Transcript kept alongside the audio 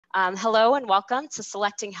Hello and welcome to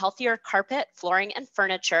Selecting Healthier Carpet, Flooring, and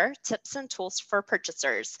Furniture, Tips and Tools for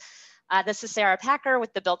Purchasers. This is Sarah Packer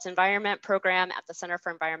with the Built Environment Program at the Center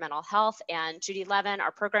for Environmental Health, and Judy Levin,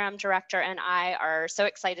 our Program Director, and I are so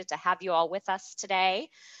excited to have you all with us today.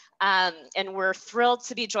 And we're thrilled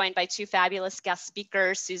to be joined by two fabulous guest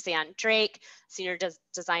speakers, Suzanne Drake, Senior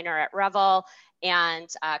Designer at Revel, and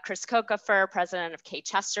Chris Kokofer, President of K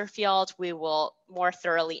Chesterfield. We will more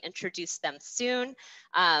thoroughly introduce them soon.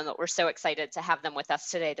 We're so excited to have them with us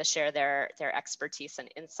today to share their expertise and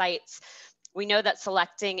insights. We know that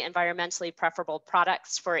selecting environmentally preferable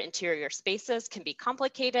products for interior spaces can be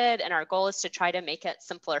complicated, and our goal is to try to make it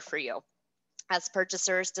simpler for you. As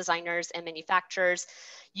purchasers, designers, and manufacturers,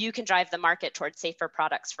 you can drive the market towards safer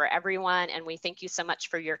products for everyone, and we thank you so much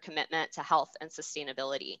for your commitment to health and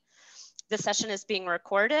sustainability. This session is being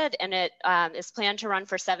recorded, and it is planned to run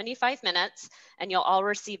for 75 minutes, and you'll all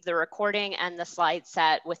receive the recording and the slide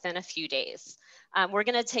set within a few days. We're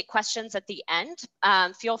going to take questions at the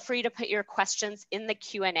end. Feel free to put your questions in the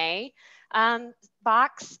Q&A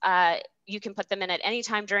box. You can put them in at any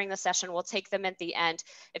time during the session. We'll take them at the end.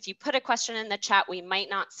 If you put a question in the chat, we might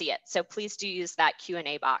not see it. So please do use that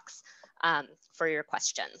Q&A box for your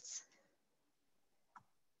questions.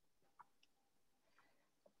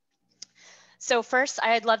 So first,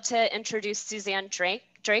 I'd love to introduce Suzanne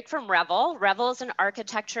Drake from Revel. Revel is an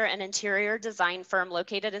architecture and interior design firm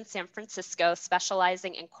located in San Francisco,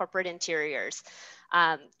 specializing in corporate interiors.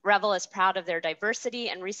 Revel is proud of their diversity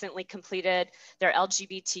and recently completed their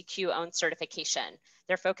LGBTQ-owned certification.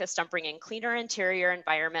 They're focused on bringing cleaner interior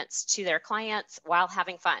environments to their clients while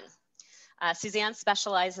having fun. Suzanne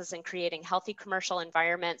specializes in creating healthy commercial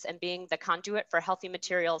environments and being the conduit for healthy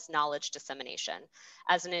materials knowledge dissemination.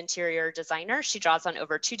 As an interior designer, she draws on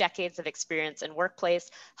over 2 decades of experience in workplace,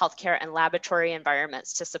 healthcare, and laboratory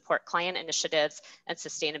environments to support client initiatives and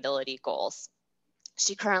sustainability goals.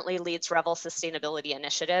 She currently leads Revel Sustainability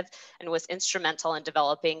Initiative and was instrumental in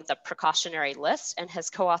developing the precautionary list and has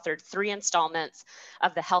co-authored 3 installments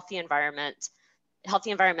of the Healthy Environments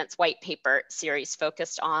White Paper series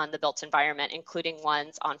focused on the built environment, including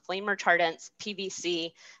ones on flame retardants,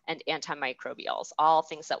 PVC, and antimicrobials, all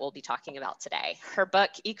things that we'll be talking about today. Her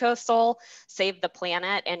book, EcoSoul, Save the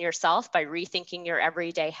Planet and Yourself by Rethinking Your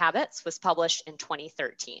Everyday Habits, was published in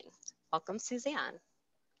 2013. Welcome, Suzanne.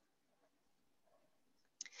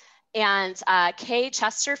 And K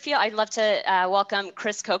Chesterfield, I'd love to welcome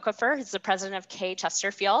Chris Kokofer, who's the president of K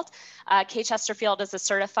Chesterfield. K Chesterfield is a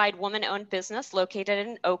certified woman-owned business located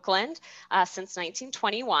in Oakland since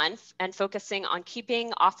 1921 and focusing on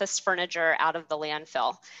keeping office furniture out of the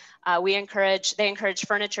landfill. They encourage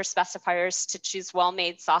furniture specifiers to choose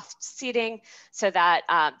well-made soft seating so that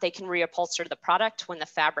they can reupholster the product when the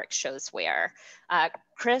fabric shows wear.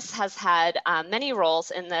 Chris has had many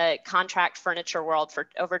roles in the contract furniture world for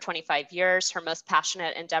over 25 years. Her most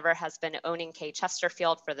passionate endeavor has been owning K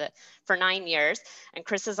Chesterfield for 9 years. And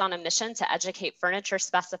Chris is on a mission to educate furniture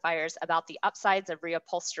specifiers about the upsides of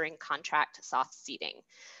reupholstering contract soft seating.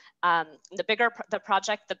 The bigger the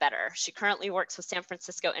project, the better. She currently works with San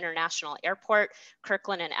Francisco International Airport,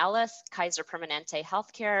 Kirkland & Ellis, Kaiser Permanente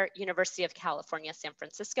Healthcare, University of California, San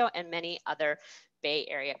Francisco, and many other Bay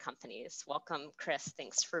Area companies. Welcome, Chris.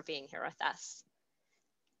 Thanks for being here with us.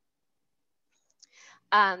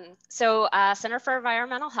 Center for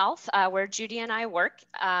Environmental Health, where Judy and I work,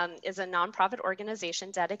 is a nonprofit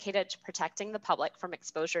organization dedicated to protecting the public from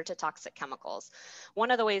exposure to toxic chemicals.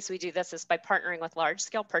 One of the ways we do this is by partnering with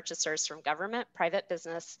large-scale purchasers from government, private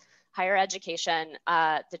business, higher education,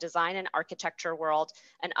 the design and architecture world,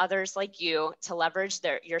 and others like you to leverage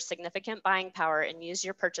your significant buying power and use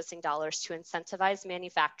your purchasing dollars to incentivize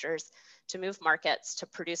manufacturers to move markets to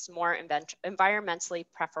produce more environmentally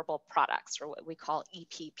preferable products, or what we call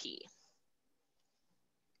EPP.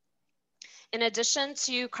 In addition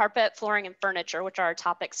to carpet, flooring, and furniture, which are our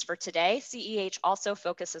topics for today, CEH also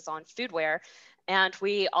focuses on foodware, and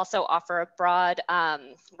we also offer a broad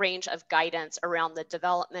range of guidance around the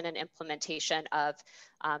development and implementation of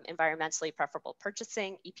environmentally preferable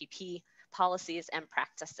purchasing, EPP, policies, and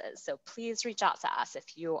practices. So please reach out to us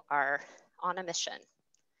if you are on a mission.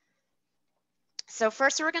 So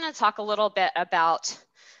first, we're going to talk a little bit about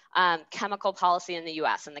chemical policy in the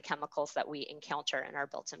US and the chemicals that we encounter in our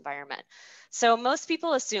built environment. So most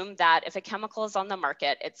people assume that if a chemical is on the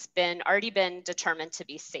market, it's already been determined to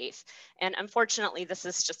be safe. And unfortunately, this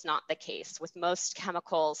is just not the case, with most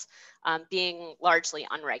chemicals being largely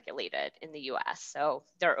unregulated in the US. So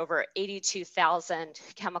there are over 82,000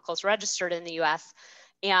 chemicals registered in the US.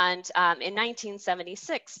 And in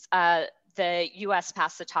 1976, the US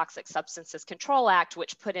passed the Toxic Substances Control Act,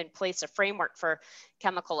 which put in place a framework for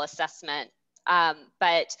chemical assessment.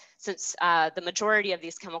 But since the majority of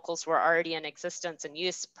these chemicals were already in existence and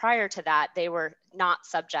use prior to that, they were not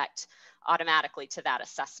subject automatically to that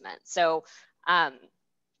assessment. So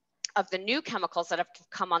of the new chemicals that have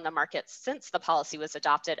come on the market since the policy was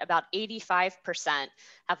adopted, about 85%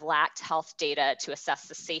 have lacked health data to assess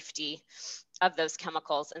the safety of those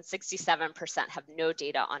chemicals, and 67% have no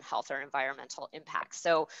data on health or environmental impacts.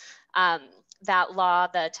 So that law,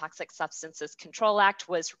 the Toxic Substances Control Act,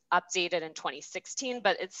 was updated in 2016,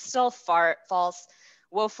 but it still falls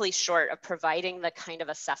woefully short of providing the kind of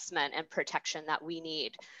assessment and protection that we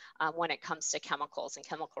need when it comes to chemicals and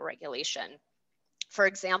chemical regulation. For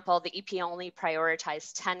example, the EPA only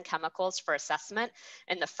prioritized 10 chemicals for assessment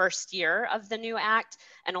in the first year of the new act,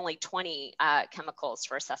 and only 20 chemicals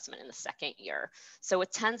for assessment in the second year. So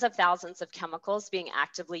with tens of thousands of chemicals being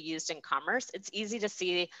actively used in commerce, it's easy to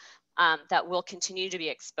see that we'll continue to be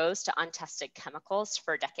exposed to untested chemicals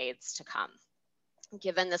for decades to come.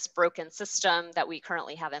 Given this broken system that we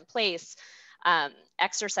currently have in place,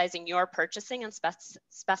 exercising your purchasing and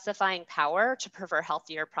specifying power to prefer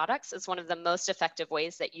healthier products is one of the most effective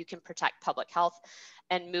ways that you can protect public health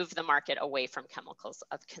and move the market away from chemicals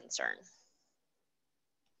of concern.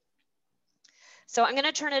 So I'm going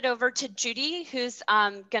to turn it over to Judy, who's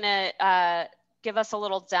going to give us a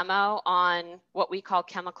little demo on what we call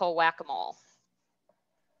chemical whack-a-mole.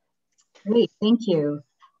 Great, thank you.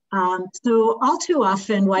 So all too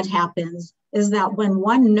often what happens is that when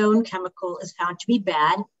one known chemical is found to be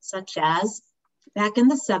bad, such as back in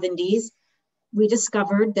the 70s, we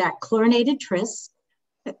discovered that chlorinated tris,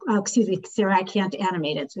 excuse me, Sarah, I can't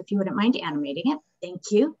animate it. So if you wouldn't mind animating it, thank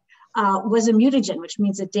you, was a mutagen, which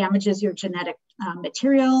means it damages your genetic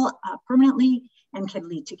material permanently and can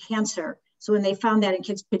lead to cancer. So when they found that in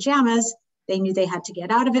kids' pajamas, they knew they had to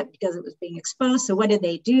get out of it because it was being exposed. So what did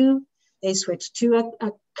they do? They switched to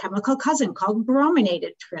a chemical cousin called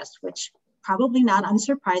brominated tris, which probably not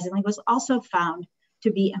unsurprisingly was also found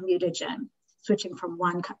to be a mutagen, switching from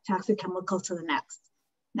one toxic chemical to the next.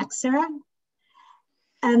 Next, Sarah.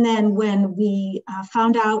 And then when we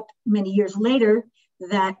found out many years later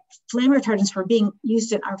that flame retardants were being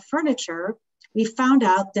used in our furniture, we found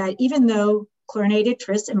out that even though chlorinated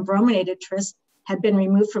tris and brominated tris had been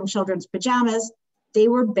removed from children's pajamas, they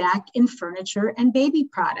were back in furniture and baby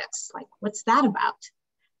products. Like, what's that about?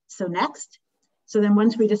 So next. So then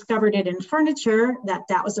once we discovered it in furniture,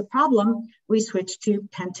 that was a problem, we switched to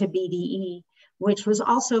penta-BDE, which was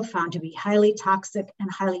also found to be highly toxic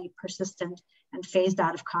and highly persistent and phased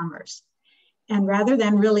out of commerce. And rather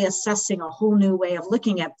than really assessing a whole new way of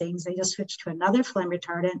looking at things, they just switched to another flame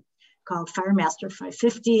retardant called Firemaster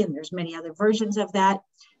 550, and there's many other versions of that,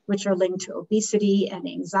 which are linked to obesity and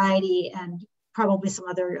anxiety and probably some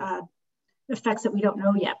other effects that we don't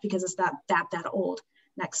know yet because it's not that old.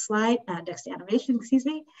 Next slide, next animation, excuse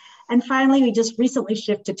me. And finally, we just recently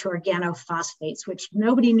shifted to organophosphates, which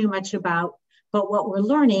nobody knew much about, but what we're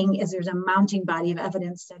learning is there's a mounting body of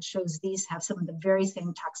evidence that shows these have some of the very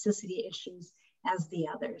same toxicity issues as the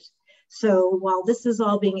others. So while this is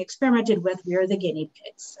all being experimented with, we are the guinea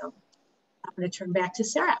pigs. So I'm going to turn back to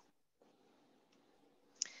Sarah.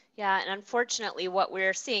 Yeah, and unfortunately, what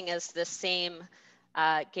we're seeing is the same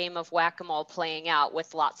game of whack-a-mole playing out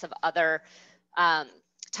with lots of other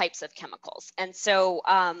types of chemicals. And so,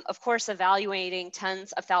 of course, evaluating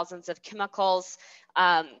tens of thousands of chemicals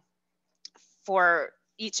for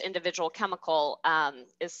each individual chemical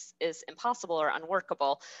is impossible or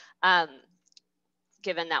unworkable,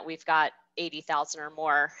 given that we've got 80,000 or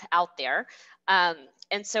more out there.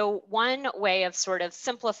 And so one way of sort of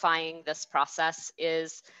simplifying this process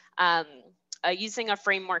is using a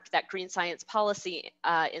framework that Green Science Policy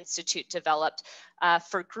Institute developed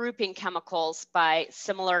for grouping chemicals by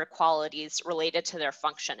similar qualities related to their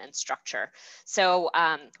function and structure. So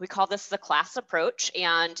we call this the class approach,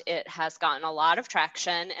 and it has gotten a lot of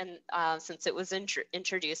traction and since it was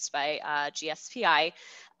introduced by GSPI.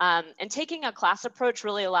 And taking a class approach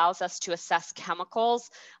really allows us to assess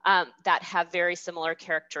chemicals that have very similar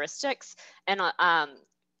characteristics and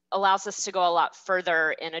allows us to go a lot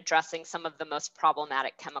further in addressing some of the most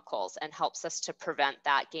problematic chemicals and helps us to prevent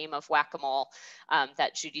that game of whack-a-mole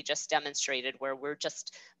that Judy just demonstrated, where we're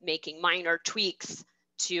just making minor tweaks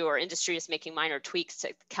to, or industry is making minor tweaks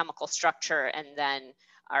to chemical structure and then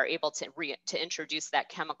are able to introduce that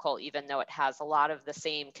chemical even though it has a lot of the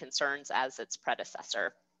same concerns as its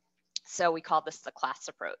predecessor. So we call this the class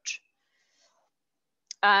approach.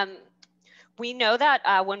 We know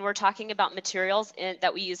that when we're talking about materials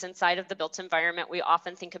that we use inside of the built environment, we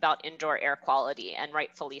often think about indoor air quality, and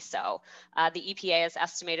rightfully so. The EPA has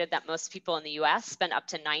estimated that most people in the US spend up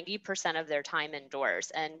to 90% of their time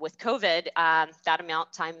indoors. And with COVID, that amount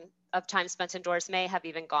of time spent indoors may have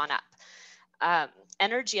even gone up.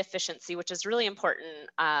 Energy efficiency, which is really important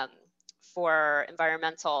for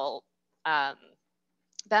environmental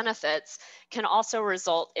benefits, can also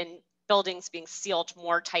result in buildings being sealed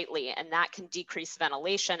more tightly, and that can decrease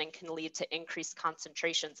ventilation and can lead to increased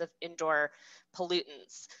concentrations of indoor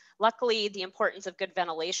pollutants. Luckily, the importance of good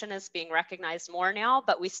ventilation is being recognized more now,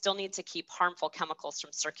 but we still need to keep harmful chemicals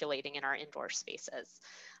from circulating in our indoor spaces.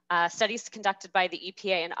 Studies conducted by the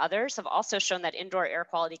EPA and others have also shown that indoor air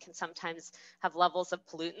quality can sometimes have levels of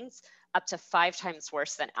pollutants up to 5 times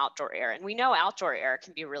worse than outdoor air. And we know outdoor air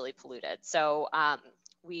can be really polluted. So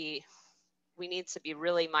we need to be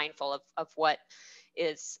really mindful of what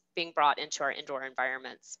is being brought into our indoor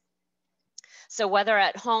environments. So whether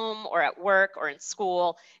at home or at work or in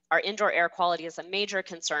school, our indoor air quality is a major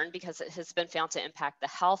concern because it has been found to impact the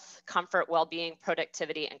health, comfort, well-being,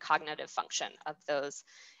 productivity, and cognitive function of those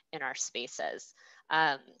in our spaces.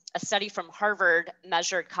 A study from Harvard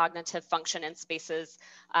measured cognitive function in spaces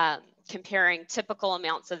comparing typical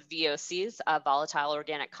amounts of VOCs, volatile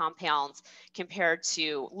organic compounds, compared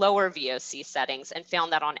to lower VOC settings, and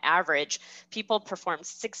found that on average, people performed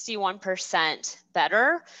 61%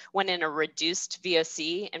 better when in a reduced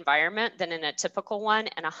VOC environment than in a typical one,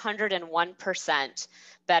 and 101%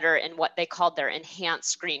 better in what they called their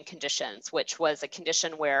enhanced green conditions, which was a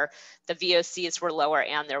condition where the VOCs were lower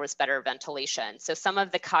and there was better ventilation. So some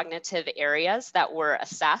of the cognitive areas that were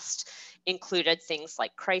assessed included things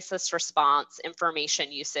like crisis response,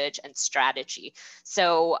 information usage, and strategy.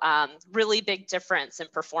 So really big difference in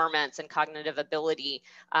performance and cognitive ability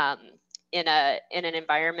in an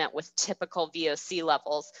environment with typical VOC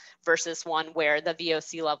levels versus one where the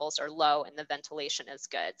VOC levels are low and the ventilation is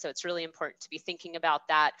good. So it's really important to be thinking about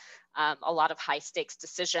that. A lot of high stakes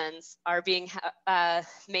decisions are being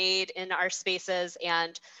made in our spaces,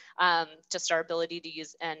 and just our ability to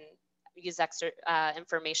use extra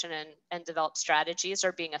information and develop strategies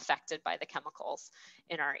are being affected by the chemicals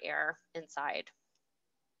in our air inside.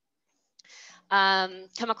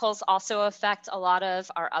 Chemicals also affect a lot of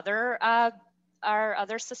our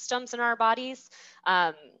other systems in our bodies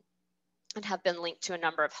and have been linked to a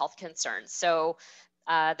number of health concerns. So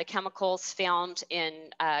the chemicals found in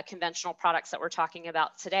conventional products that we're talking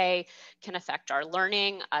about today can affect our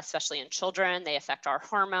learning, especially in children. They affect our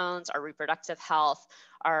hormones, our reproductive health,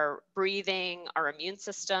 our breathing, our immune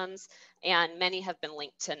systems, and many have been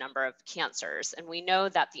linked to a number of cancers. And we know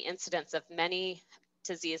that the incidence of many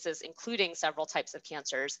diseases, including several types of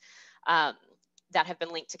cancers that have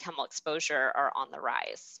been linked to chemical exposure, are on the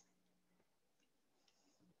rise.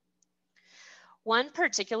 One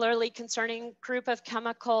particularly concerning group of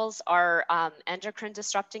chemicals are endocrine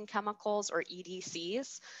disrupting chemicals, or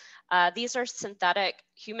EDCs. These are synthetic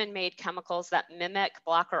human-made chemicals that mimic,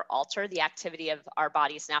 block, or alter the activity of our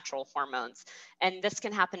body's natural hormones. And this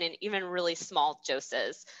can happen in even really small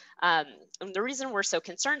doses. And the reason we're so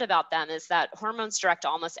concerned about them is that hormones direct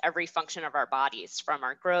almost every function of our bodies, from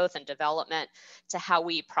our growth and development to how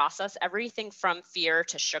we process everything from fear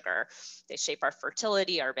to sugar. They shape our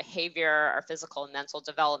fertility, our behavior, our physical and mental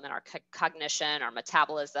development, our cognition, our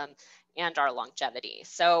metabolism, and our longevity.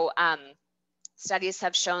 So studies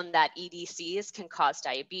have shown that EDCs can cause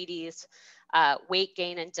diabetes, weight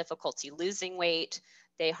gain and difficulty losing weight.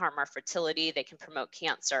 They harm our fertility. They can promote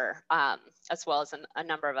cancer, as well as a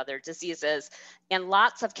number of other diseases. And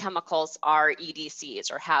lots of chemicals are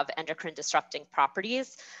EDCs or have endocrine disrupting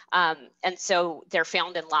properties. And so they're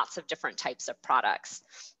found in lots of different types of products.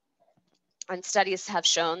 And studies have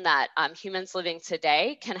shown that humans living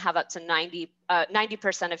today can have up to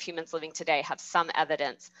 90% of humans living today have some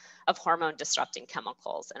evidence of hormone disrupting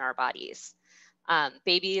chemicals in our bodies.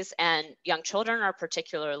 Babies and young children are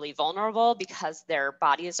particularly vulnerable because their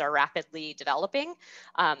bodies are rapidly developing,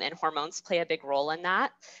 and hormones play a big role in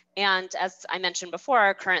that. And as I mentioned before,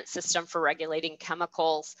 our current system for regulating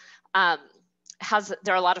chemicals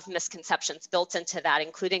there are a lot of misconceptions built into that,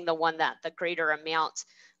 including the one that the greater amount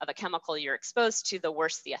of a chemical you're exposed to, the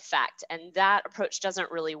worse the effect. And that approach doesn't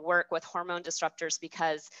really work with hormone disruptors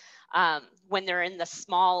because when they're in the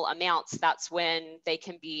small amounts, that's when they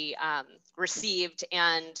can be received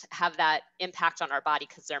and have that impact on our body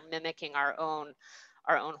because they're mimicking our own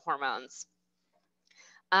hormones.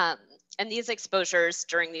 And these exposures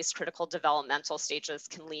during these critical developmental stages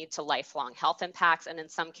can lead to lifelong health impacts, and in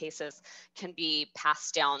some cases can be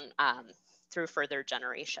passed down through further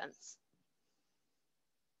generations.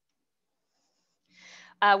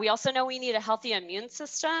 We also know we need a healthy immune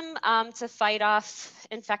system to fight off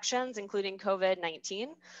infections, including COVID-19.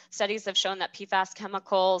 Studies have shown that PFAS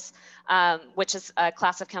chemicals, which is a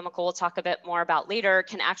class of chemical we'll talk a bit more about later,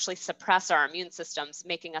 can actually suppress our immune systems,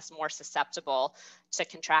 making us more susceptible to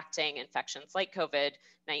contracting infections like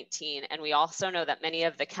COVID-19. And we also know that many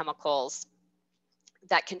of the chemicals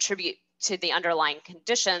that contribute to the underlying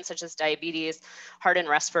conditions, such as diabetes, heart and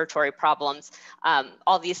respiratory problems,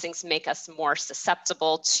 all these things make us more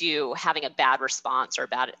susceptible to having a bad response or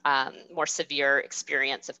bad, more severe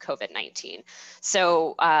experience of COVID-19.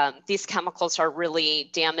 So these chemicals are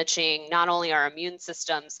really damaging not only our immune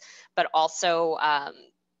systems, but also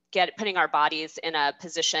putting our bodies in a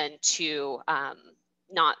position to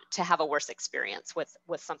not to have a worse experience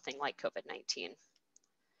with something like COVID-19.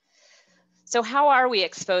 So how are we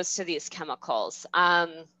exposed to these chemicals?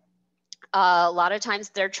 A lot of times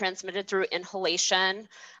they're transmitted through inhalation,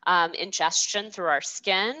 ingestion through our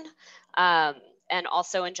skin, and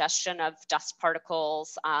also ingestion of dust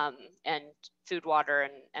particles and food, water,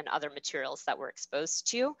 and other materials that we're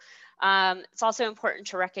exposed to. It's also important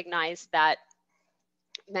to recognize that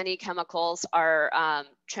many chemicals are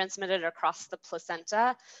transmitted across the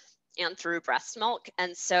placenta and through breast milk.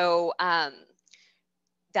 And so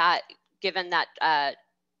given that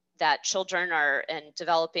that children and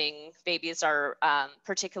developing babies are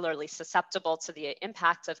particularly susceptible to the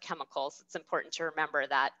impact of chemicals, it's important to remember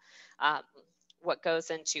that what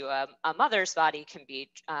goes into a mother's body can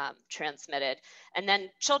be transmitted. And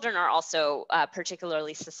then children are also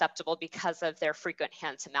particularly susceptible because of their frequent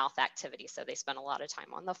hand-to-mouth activity. So they spend a lot of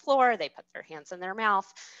time on the floor, they put their hands in their mouth,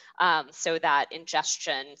 so that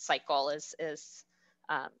ingestion cycle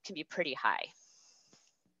can be pretty high.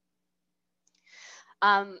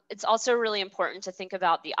 It's also really important to think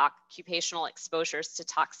about the occupational exposures to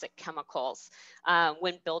toxic chemicals.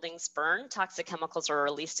 When buildings burn, toxic chemicals are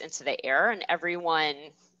released into the air, and everyone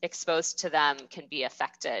exposed to them can be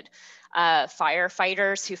affected.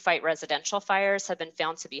 Firefighters who fight residential fires have been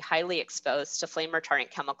found to be highly exposed to flame retardant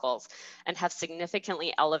chemicals and have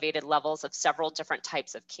significantly elevated levels of several different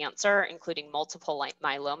types of cancer, including multiple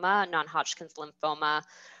myeloma, non-Hodgkin's lymphoma,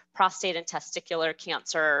 prostate and testicular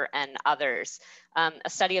cancer, and others. A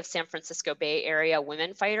study of San Francisco Bay Area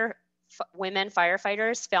women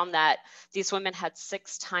firefighters found that these women had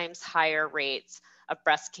 6 times higher rates of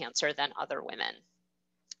breast cancer than other women.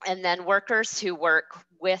 And then workers who work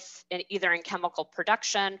either in chemical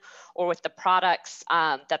production or with the products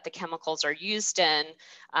that the chemicals are used in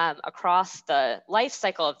across the life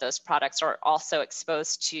cycle of those products are also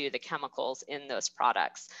exposed to the chemicals in those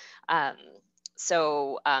products.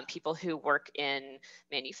 So people who work in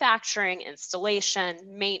manufacturing,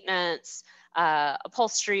 installation, maintenance,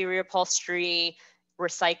 upholstery, reupholstery,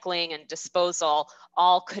 recycling, and disposal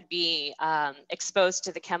all could be exposed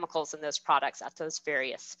to the chemicals in those products at those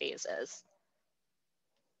various phases.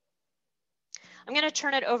 I'm going to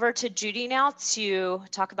turn it over to Judy now to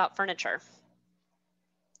talk about furniture.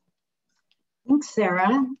 Thanks,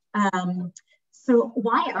 Sarah. So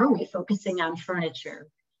why are we focusing on furniture?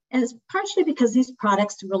 And it's partially because these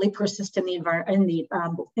products really persist in the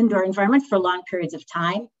indoor environment for long periods of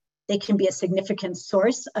time. They can be a significant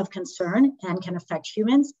source of concern and can affect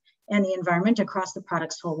humans and the environment across the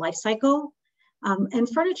product's whole life cycle. And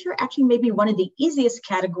furniture actually may be one of the easiest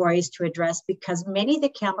categories to address because many of the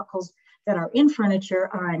chemicals that are in furniture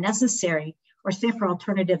are unnecessary or safer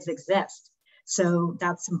alternatives exist. So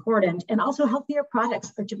that's important. And also healthier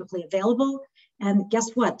products are typically available. And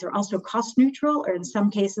guess what? They're also cost neutral or in some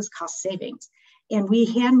cases cost savings. And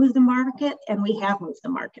we can move the market and we have moved the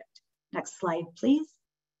market. Next slide, please.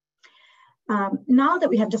 Now that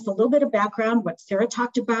we have just a little bit of background, what Sarah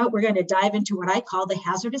talked about, we're going to dive into what I call the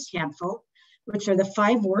hazardous handful, which are the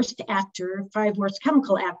 5 worst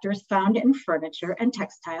chemical actors found in furniture and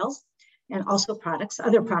textiles, and also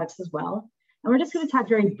other products as well. And we're just going to talk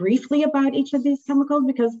very briefly about each of these chemicals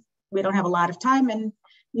because we don't have a lot of time and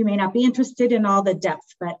you may not be interested in all the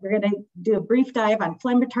depth, but we're going to do a brief dive on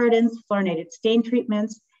flame retardants, fluorinated stain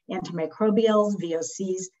treatments, antimicrobials,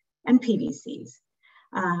 VOCs, and PVCs.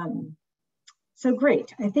 So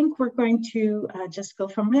great. I think we're going to just go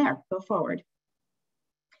from there, go forward.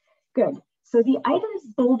 Good. So the items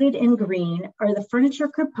bolded in green are the furniture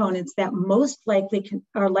components that most likely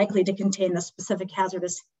are likely to contain the specific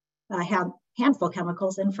hazardous handful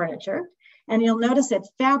chemicals in furniture. And you'll notice that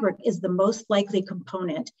fabric is the most likely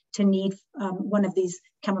component to need one of these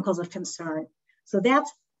chemicals of concern. So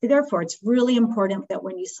therefore, it's really important that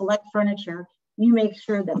when you select furniture, you make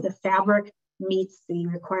sure that the fabric meets the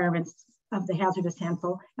requirements of the hazardous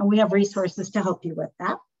handful, and we have resources to help you with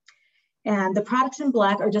that. And the products in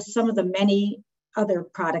black are just some of the many other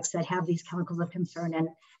products that have these chemicals of concern,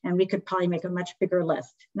 and we could probably make a much bigger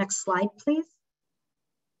list. Next slide, please.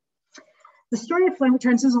 The story of flame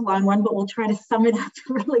retardants is a long one, but we'll try to sum it up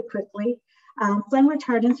really quickly. Flame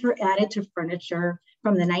retardants were added to furniture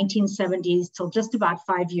from the 1970s till just about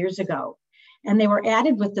 5 years ago. And they were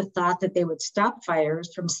added with the thought that they would stop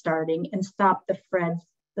fires from starting and stop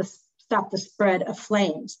the spread of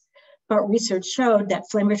flames. But research showed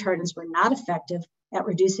that flame retardants were not effective at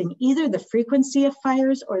reducing either the frequency of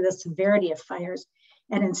fires or the severity of fires,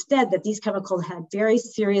 and instead that these chemicals had very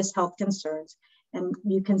serious health concerns. And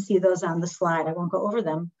you can see those on the slide. I won't go over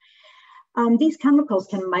them. These chemicals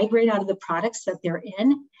can migrate out of the products that they're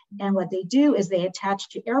in. And what they do is they attach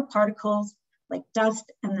to air particles like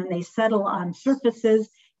dust, and then they settle on surfaces.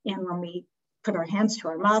 And when we put our hands to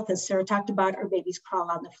our mouth, as Sarah talked about, or babies crawl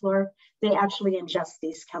on the floor, they actually ingest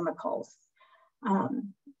these chemicals.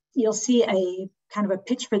 You'll see a kind of a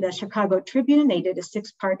pitch for the Chicago Tribune. They did a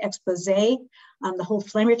 6-part expose on the whole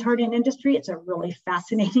flame retardant industry. It's a really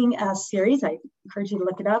fascinating series. I encourage you to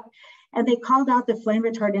look it up. And they called out the flame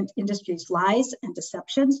retardant industry's lies and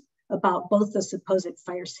deceptions about both the supposed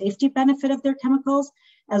fire safety benefit of their chemicals,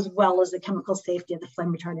 as well as the chemical safety of the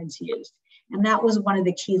flame retardants used. And that was one of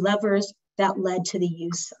the key levers that led to the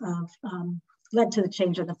use of, led to the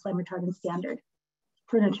change of the flame retardant standard,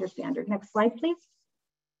 furniture standard. Next slide, please.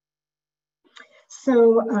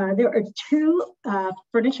 So there are 2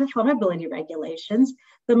 furniture flammability regulations.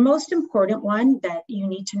 The most important one that you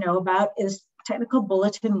need to know about is Technical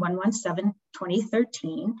Bulletin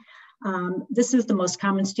 117/2013. This is the most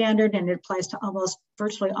common standard, and it applies to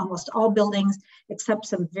virtually almost all buildings, except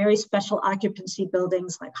some very special occupancy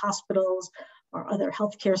buildings like hospitals or other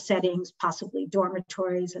healthcare settings, possibly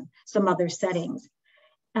dormitories and some other settings.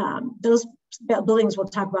 Those buildings we'll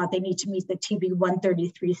talk about, they need to meet the TB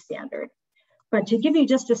 133 standard. But to give you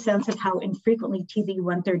just a sense of how infrequently TB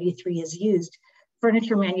 133 is used,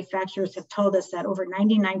 furniture manufacturers have told us that over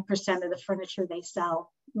 99% of the furniture they sell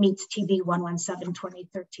meets TB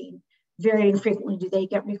 117/2013. Very infrequently do they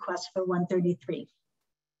get requests for 133.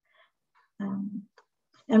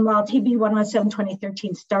 And while TB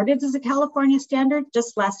 117/2013 started as a California standard,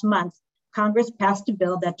 just last month, Congress passed a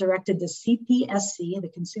bill that directed the CPSC, the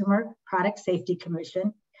Consumer Product Safety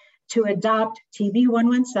Commission, to adopt TB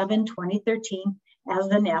 117/2013 as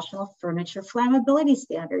the National Furniture Flammability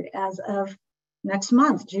Standard as of next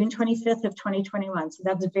month, June 25th of 2021. So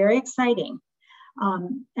that's very exciting.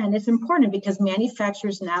 And it's important because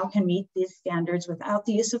manufacturers now can meet these standards without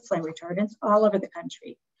the use of flame retardants all over the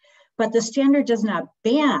country. But the standard does not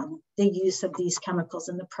ban the use of these chemicals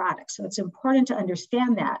in the product. So it's important to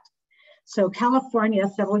understand that. So California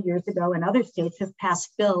several years ago and other states have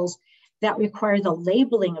passed bills that require the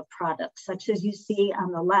labeling of products, such as you see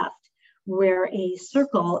on the left, where a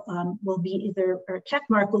circle will be either, or a check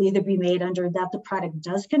mark will either be made under that the product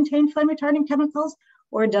does contain flame retardant chemicals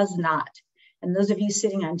or does not. And those of you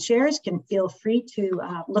sitting on chairs can feel free to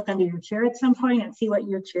look under your chair at some point and see what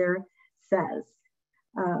your chair says.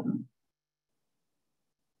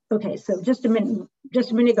 Okay, so just a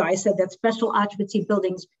minute ago, I said that special occupancy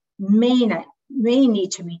buildings may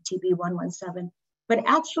need to meet TB 117, but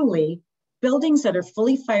actually buildings that are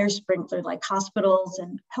fully fire sprinklered, like hospitals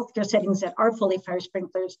and healthcare settings that are fully fire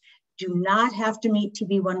sprinklers, do not have to meet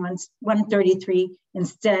TB 133.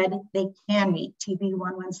 Instead, they can meet TB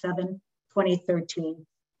 117/2013.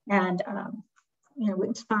 And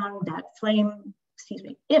it's found that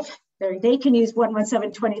if they can use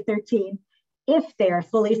 117/2013 if they are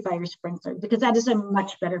fully fire sprinkled, because that is a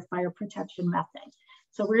much better fire protection method.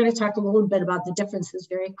 So we're going to talk a little bit about the differences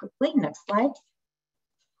very quickly. Next slide.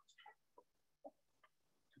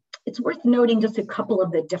 It's worth noting just a couple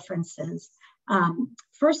of the differences.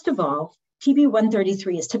 First of all, TB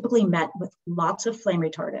 133 is typically met with lots of flame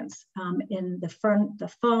retardants in the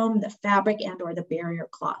foam, the fabric, and or the barrier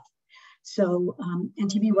cloth. So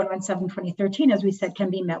TB 117/2013, as we said,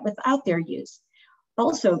 can be met without their use.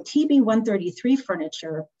 Also, TB 133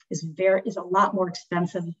 furniture is a lot more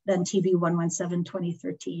expensive than TB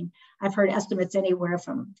 117/2013. I've heard estimates anywhere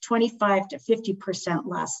from 25 to 50%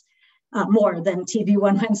 less. More than TB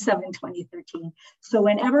 117/2013. So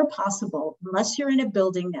whenever possible, unless you're in a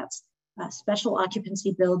building that's a special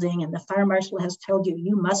occupancy building and the fire marshal has told you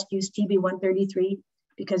you must use TB 133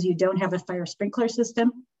 because you don't have a fire sprinkler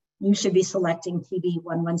system, you should be selecting TB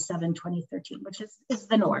 117/2013, which is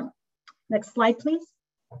the norm. Next slide, please.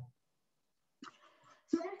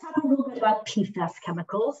 So we're going to talk a little bit about PFAS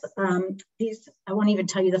chemicals. These, I won't even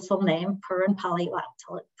tell you the full name, per and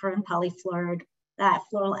polyfluoride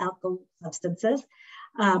fluoroalkyl substances,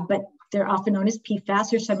 but they're often known as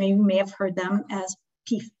PFAS, or some of you may have heard them as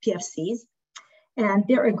PFCs. And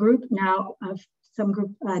they're a group now of some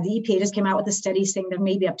group, the EPA just came out with a study saying there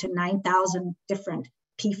may be up to 9,000 different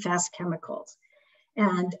PFAS chemicals.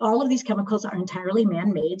 And all of these chemicals are entirely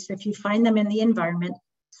man-made. So if you find them in the environment,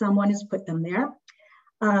 someone has put them there.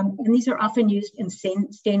 And these are often used in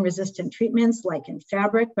stain-resistant treatments, like in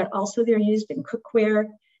fabric, but also they're used in cookware,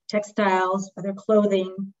 textiles, other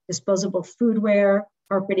clothing, disposable foodware,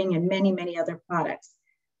 carpeting, and many, many other products.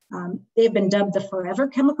 They've been dubbed the forever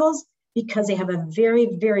chemicals because they have a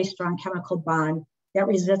very, very strong chemical bond that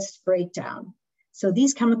resists breakdown. So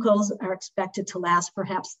these chemicals are expected to last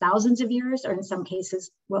perhaps thousands of years, or in some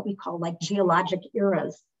cases, what we call like geologic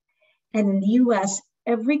eras. And in the US,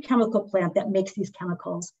 every chemical plant that makes these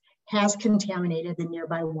chemicals has contaminated the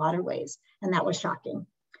nearby waterways, and that was shocking.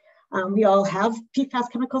 We all have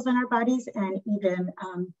PFAS chemicals in our bodies, and even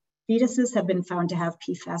fetuses have been found to have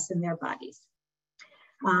PFAS in their bodies.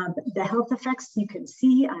 The health effects you can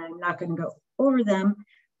see, I'm not going to go over them,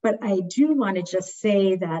 but I do want to just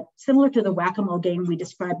say that similar to the whack-a-mole game we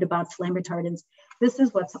described about flame retardants, this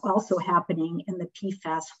is what's also happening in the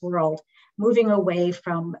PFAS world, moving away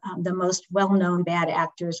from the most well-known bad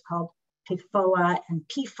actors called PFOA and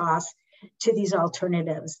PFAS to these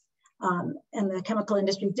alternatives. And the chemical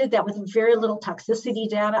industry did that with very little toxicity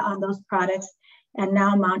data on those products. And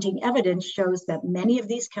now mounting evidence shows that many of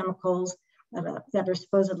these chemicals that are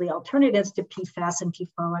supposedly alternatives to PFAS and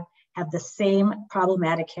PFOA have the same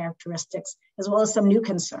problematic characteristics, as well as some new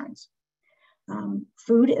concerns.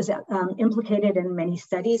 Food is implicated in many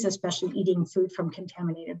studies, especially eating food from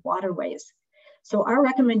contaminated waterways. So our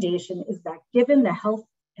recommendation is that given the health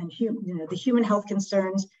and the human health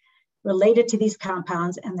concerns related to these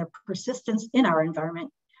compounds and their persistence in our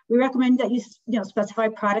environment, we recommend that you specify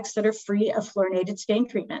products that are free of fluorinated stain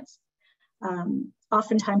treatments.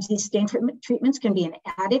 Oftentimes these stain treatments can be an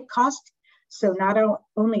added cost. So not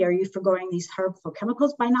only are you foregoing these harmful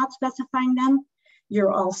chemicals by not specifying them,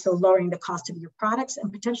 you're also lowering the cost of your products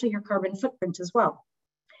and potentially your carbon footprint as well.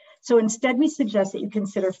 So instead, we suggest that you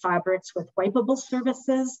consider fabrics with wipeable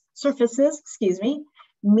surfaces,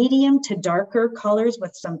 medium to darker colors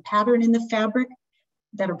with some pattern in the fabric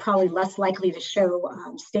that are probably less likely to show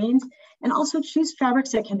stains, and also choose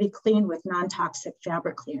fabrics that can be cleaned with non-toxic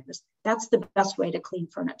fabric cleaners. That's the best way to clean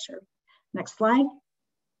furniture. Next slide.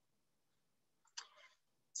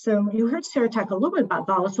 So you heard Sarah talk a little bit about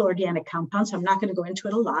volatile organic compounds, so I'm not going to go into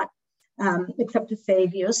it a lot, except to say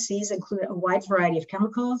VOCs include a wide variety of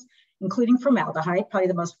chemicals, including formaldehyde, probably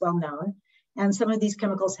the most well-known. And some of these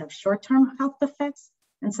chemicals have short-term health effects,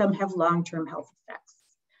 and some have long-term health effects.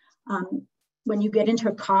 When you get into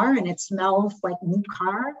a car and it smells like a new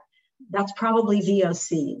car, that's probably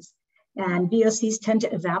VOCs. And VOCs tend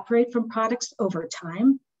to evaporate from products over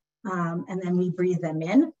time, and then we breathe them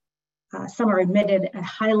in. Some are emitted at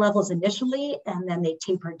high levels initially, and then they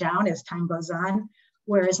taper down as time goes on,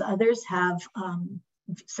 whereas others have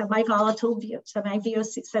semi-volatile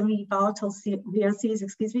VOCs,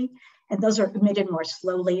 and those are emitted more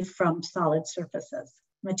slowly from solid surfaces,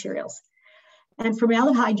 materials. And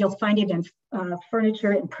formaldehyde, you'll find it in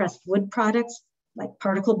furniture and pressed wood products like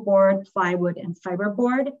particle board, plywood, and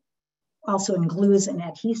fiberboard, also in glues and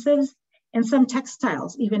adhesives, and some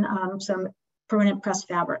textiles, even some permanent pressed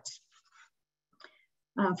fabrics.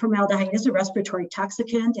 Formaldehyde is a respiratory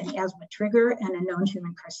toxicant, an asthma trigger, and a known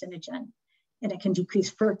human carcinogen. And it can decrease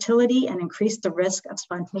fertility and increase the risk of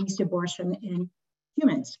spontaneous abortion in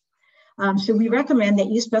humans. So we recommend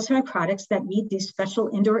that you specify products that meet these special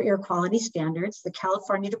indoor air quality standards, the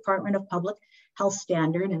California Department of Public Health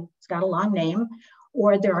standard, and it's got a long name,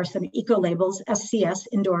 or there are some eco labels, SCS,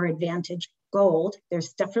 Indoor Advantage Gold.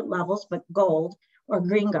 There's different levels, but gold, or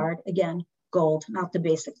Green Guard, again, gold, not the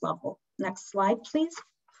basic level. Next slide, please.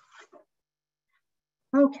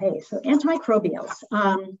 Okay, so antimicrobials.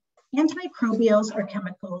 Antimicrobials are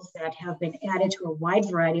chemicals that have been added to a wide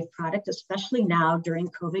variety of products, especially now during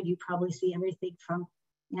COVID. You probably see everything from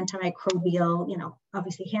antimicrobial,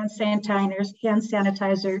 obviously hand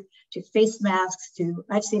sanitizer, to face masks, to,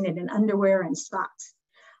 I've seen it in underwear and socks.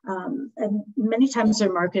 And many times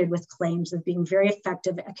they're marketed with claims of being very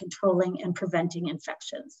effective at controlling and preventing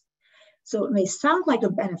infections. So it may sound like a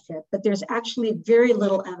benefit, but there's actually very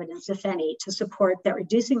little evidence, if any, to support that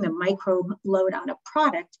reducing the microbe load on a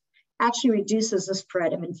product actually reduces the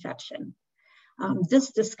spread of infection.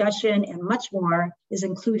 This discussion and much more is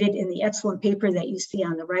included in the excellent paper that you see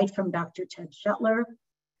on the right from Dr. Ted Shetler.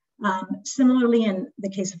 Similarly, in the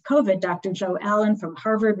case of COVID, Dr. Joe Allen from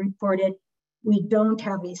Harvard reported, we don't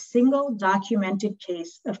have a single documented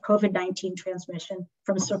case of COVID-19 transmission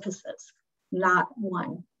from surfaces, not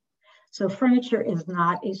one. So furniture is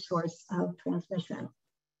not a source of transmission.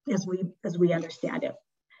 as we understand it.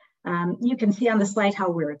 You can see on the slide how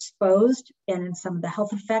we're exposed and in some of the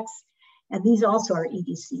health effects. And these also are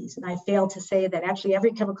EDCs. And I failed to say that actually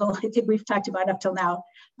every chemical I think we've talked about up till now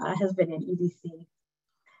has been an EDC.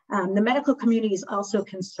 The medical community is also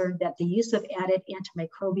concerned that the use of added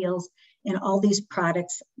antimicrobials in all these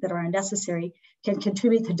products that are unnecessary can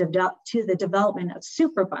contribute to the development of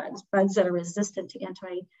superbugs, bugs that are resistant to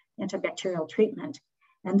antibacterial treatment.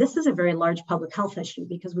 And this is a very large public health issue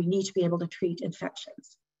because we need to be able to treat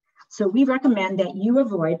infections. So we recommend that you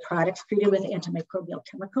avoid products treated with antimicrobial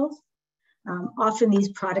chemicals. Often these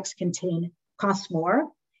products cost more.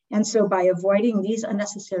 And so by avoiding these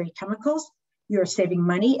unnecessary chemicals, you're saving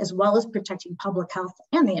money as well as protecting public health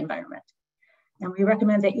and the environment. And we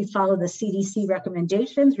recommend that you follow the CDC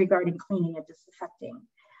recommendations regarding cleaning and disinfecting.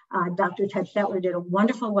 Dr. Ted Shetler did a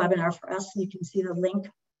wonderful webinar for us. You can see the link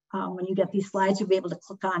when you get these slides, you'll be able to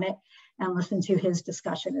click on it and listen to his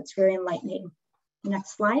discussion. It's very enlightening.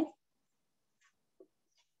 Next slide.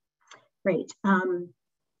 Great.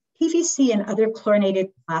 PVC and other chlorinated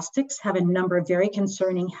plastics have a number of very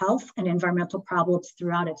concerning health and environmental problems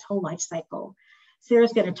throughout its whole life cycle.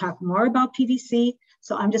 Sarah's going to talk more about PVC,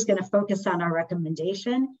 so I'm just going to focus on our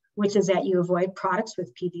recommendation, which is that you avoid products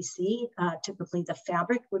with PVC. Typically the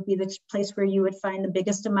fabric would be the place where you would find the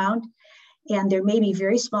biggest amount. And there may be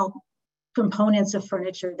very small components of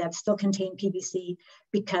furniture that still contain PVC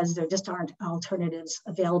because there just aren't alternatives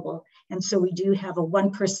available. And so we do have a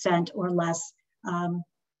 1% or less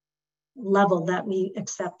level that we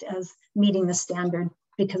accept as meeting the standard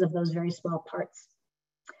because of those very small parts.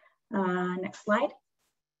 Next slide.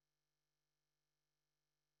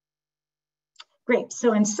 Great,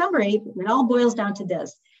 so in summary, it all boils down to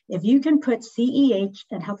this. If you can put CEH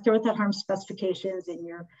and Healthcare Without Harm specifications in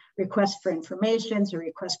your request for informations, your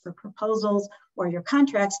request for proposals, or your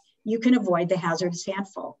contracts, you can avoid the hazardous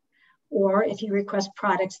handful. Or if you request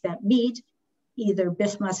products that meet either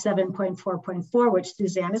BIFMA 7.4.4, which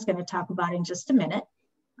Suzanne is going to talk about in just a minute,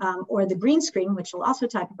 or the GreenScreen, which we'll also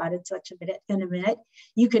talk about in a minute,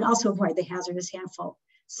 you can also avoid the hazardous handful.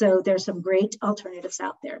 So there's some great alternatives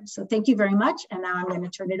out there. So thank you very much. And now I'm going to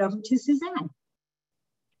turn it over to Suzanne.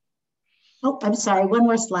 Oh, I'm sorry, one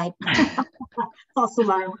more slide. False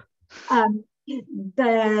alarm.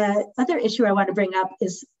 The other issue I want to bring up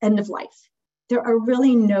is end of life. There are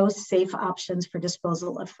really no safe options for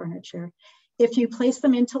disposal of furniture. If you place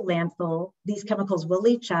them into landfill, these chemicals will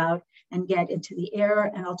leach out and get into the air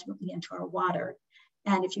and ultimately into our water.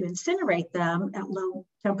 And if you incinerate them at low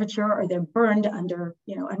temperature or they're burned under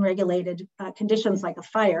unregulated conditions like a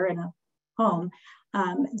fire in a home,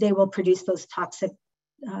 they will produce those toxic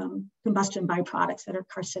combustion byproducts that are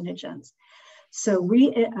carcinogens. So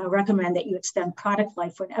we recommend that you extend product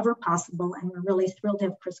life whenever possible. And we're really thrilled to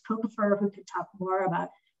have Chris Kokefer, who can talk more about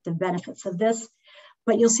the benefits of this.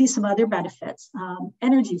 But you'll see some other benefits: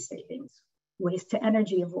 energy savings, waste to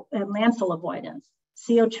energy and landfill avoidance,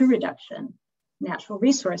 CO2 reduction, natural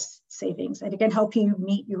resource savings, and it can help you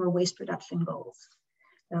meet your waste reduction goals.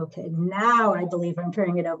 Okay, now I believe I'm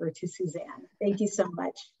turning it over to Suzanne. Thank you so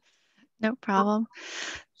much. No problem.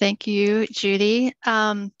 Thank you, Judy.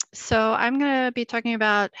 So I'm going to be talking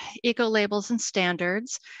about eco-labels and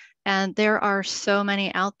standards. And there are so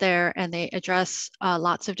many out there, and they address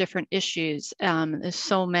lots of different issues. There's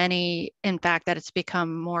so many, in fact, that it's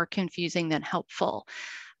become more confusing than helpful.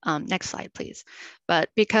 Next slide, please. But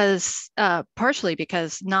partially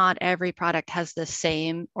because not every product has the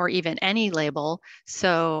same or even any label.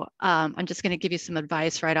 So I'm just going to give you some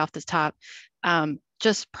advice right off the top.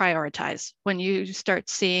 Just prioritize. When you start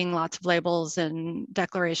seeing lots of labels and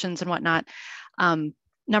declarations and whatnot,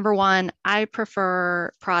 number one, I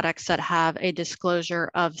prefer products that have a disclosure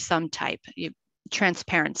of some type,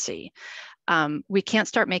 transparency. We can't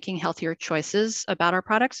start making healthier choices about our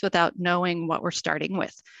products without knowing what we're starting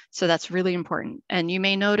with. So that's really important. And you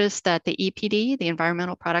may notice that the EPD, the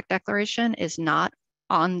Environmental Product Declaration, is not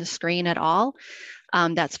on the screen at all.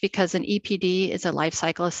 That's because an EPD is a life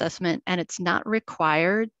cycle assessment, and it's not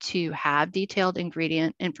required to have detailed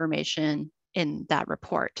ingredient information in that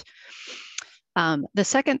report. The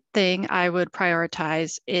second thing I would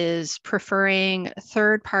prioritize is preferring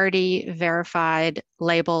third-party verified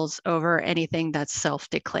labels over anything that's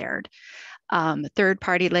self-declared.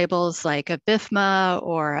 Third-party labels like a BIFMA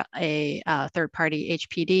or a third-party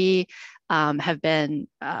HPD have been,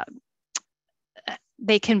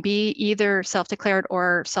 they can be either self-declared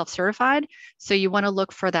or self-certified. So you want to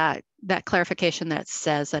look for that clarification that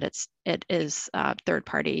says that it is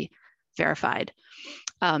third-party verified.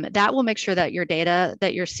 That will make sure that your data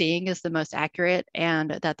that you're seeing is the most accurate and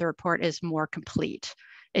that the report is more complete.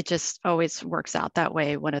 it just always works out that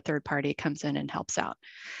way when a third party comes in and helps out.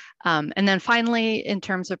 And then finally, in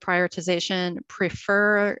terms of prioritization,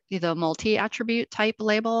 prefer the multi-attribute type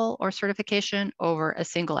label or certification over a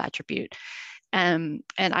single attribute. And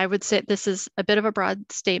I would say this is a bit of a broad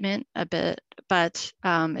statement, but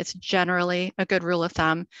it's generally a good rule of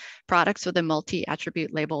thumb. Products with a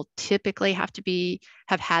multi-attribute label typically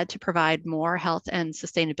have had to provide more health and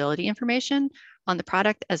sustainability information on the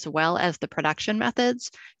product as well as the production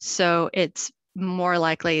methods. So it's more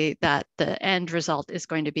likely that the end result is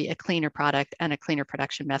going to be a cleaner product and a cleaner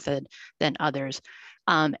production method than others.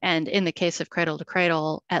 And in the case of cradle to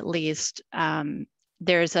cradle, at least,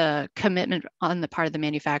 there's a commitment on the part of the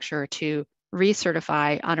manufacturer to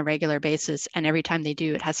recertify on a regular basis. And every time they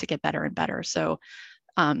do, it has to get better and better. So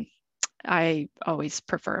I always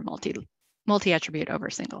prefer multi-attribute over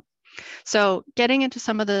single. So getting into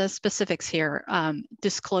some of the specifics here,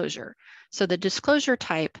 disclosure. So the disclosure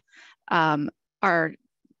type are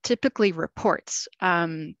typically reports,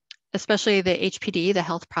 especially the HPD, the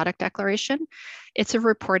Health Product Declaration. It's a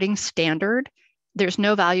reporting standard. There's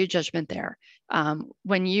no value judgment there.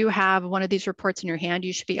 When you have one of these reports in your hand,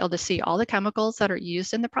 you should be able to see all the chemicals that are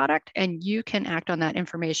used in the product, and you can act on that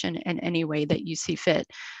information in any way that you see fit.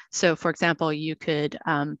 So for example, you could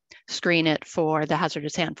screen it for the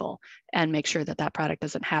hazardous handful and make sure that that product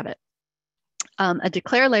doesn't have it. A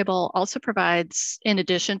declare label also provides, in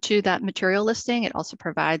addition to that material listing, it also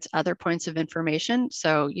provides other points of information.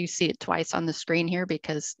 So you see it twice on the screen here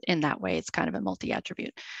because in that way, it's kind of a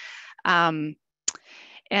multi-attribute.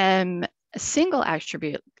 And single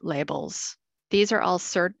attribute labels, these are all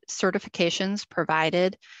certifications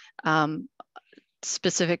provided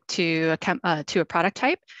specific to a product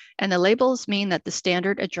type. And the labels mean that the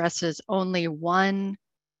standard addresses only one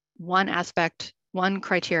aspect, one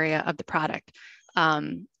criteria of the product.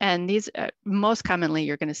 And these, most commonly,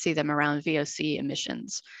 you're going to see them around VOC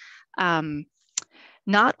emissions.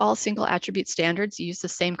 Not all single attribute standards use the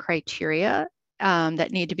same criteria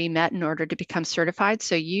that need to be met in order to become certified.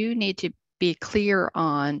 So you need to be clear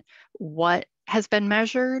on what has been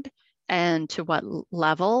measured and to what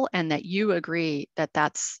level, and that you agree that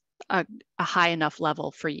that's a high enough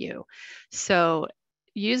level for you. So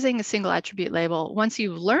using a single attribute label, once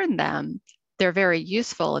you've learned them, they're very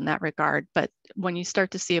useful in that regard. But when you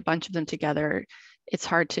start to see a bunch of them together, it's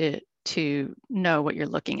hard to know what you're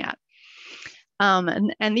looking at.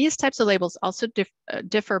 And these types of labels also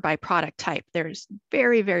differ by product type. There's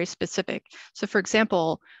very, very specific. So for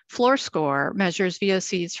example, Floor Score measures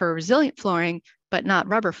VOCs for resilient flooring, but not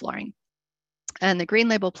rubber flooring. And the Green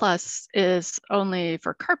Label Plus is only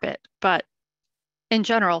for carpet, but in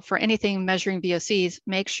general, for anything measuring VOCs,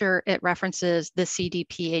 make sure it references the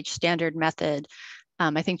CDPH standard method.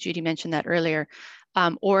 I think Judy mentioned that earlier,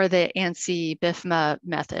 or the ANSI-BIFMA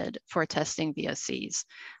method for testing VOCs.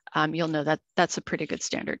 You'll know that that's a pretty good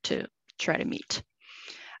standard to try to meet.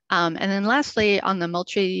 And then lastly, on the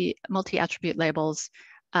multi-attribute labels,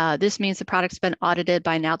 this means the product's been audited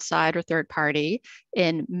by an outside or third party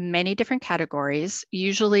in many different categories.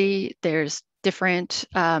 Usually there's different,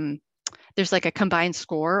 there's like a combined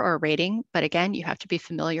score or rating, but again, you have to be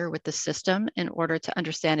familiar with the system in order to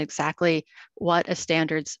understand exactly what a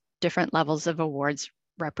standard's different levels of awards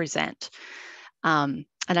represent. And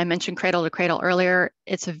I mentioned cradle to cradle earlier.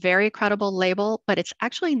 It's a very credible label, but it's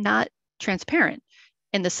actually not transparent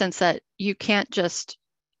in the sense that you can't just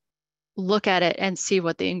look at it and see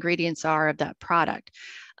what the ingredients are of that product.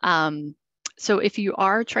 So if you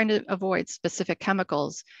are trying to avoid specific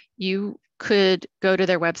chemicals, you could go to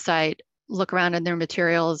their website, look around in their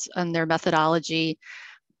materials and their methodology.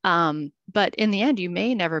 But in the end, you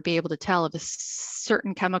may never be able to tell if a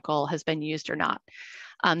certain chemical has been used or not.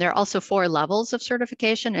 There are also 4 levels of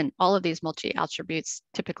certification, and all of these multi-attributes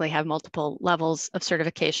typically have multiple levels of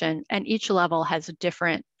certification, and each level has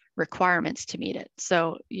different requirements to meet it.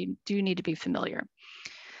 So you do need to be familiar.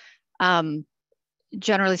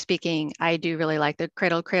 Generally speaking, I do really like the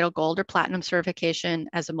Cradle to Cradle Gold or Platinum certification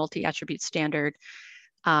as a multi-attribute standard.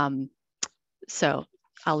 So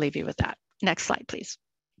I'll leave you with that. Next slide, please.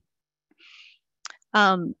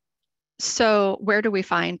 So where do we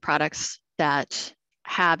find products that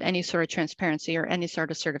have any sort of transparency or any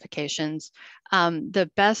sort of certifications? The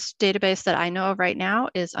best database that I know of right now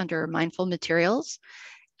is under Mindful Materials.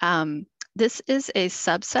 This is a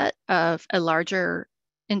subset of a larger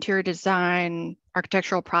interior design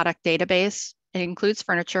architectural product database. It includes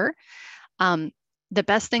furniture. The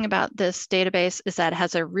best thing about this database is that it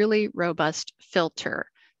has a really robust filter.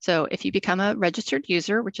 So if you become a registered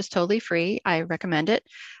user, which is totally free, I recommend it,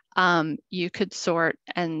 you could sort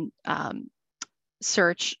and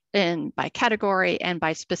search in by category and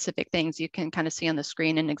by specific things. You can kind of see on the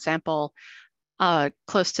screen an example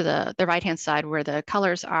close to the right-hand side where the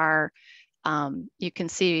colors are. You can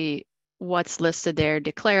see what's listed there,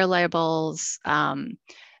 declare labels, and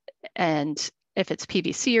if it's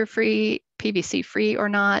PVC free or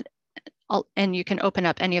not. And you can open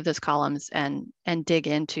up any of those columns and dig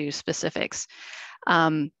into specifics.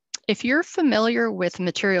 If you're familiar with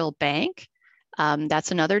Material Bank,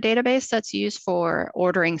 that's another database that's used for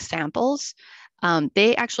ordering samples.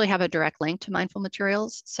 They actually have a direct link to Mindful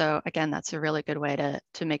Materials. So again, that's a really good way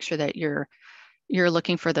to make sure that you're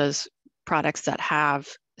looking for those products that have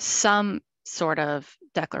some sort of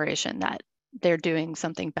declaration that they're doing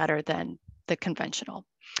something better than the conventional.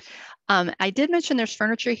 I did mention there's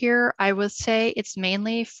furniture here. I would say it's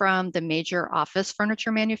mainly from the major office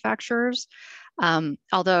furniture manufacturers.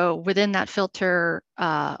 Although within that filter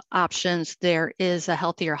options, there is a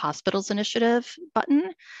Healthier Hospitals Initiative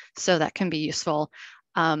button, so that can be useful.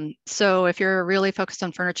 So if you're really focused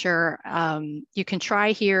on furniture, you can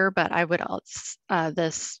try here, but I would,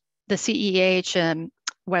 the CEH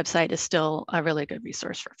website is still a really good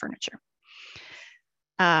resource for furniture.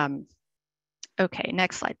 Okay,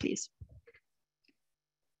 next slide, please.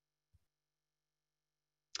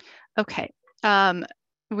 Okay.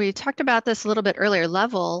 We talked about this a little bit earlier.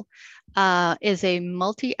 Level is a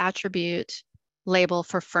multi-attribute label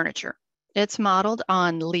for furniture. It's modeled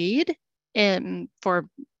on LEED for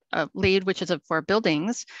LEED, which is for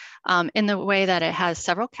buildings, in the way that it has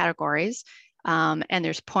several categories, and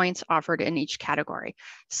there's points offered in each category.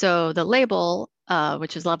 So the label,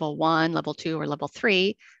 which is level 1, level 2, or level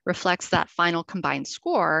 3, reflects that final combined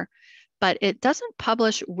score, but it doesn't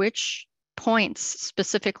publish which points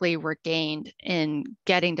specifically were gained in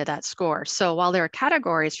getting to that score. So while there are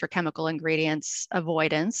categories for chemical ingredients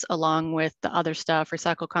avoidance, along with the other stuff,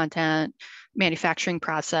 recycled content, manufacturing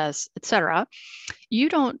process, et cetera, you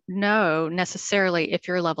don't know necessarily if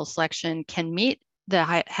your level selection can meet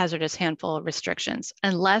the hazardous handful restrictions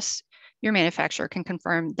unless your manufacturer can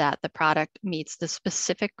confirm that the product meets the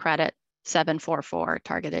specific credit 744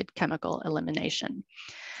 targeted chemical elimination.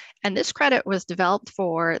 And this credit was developed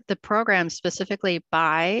for the program specifically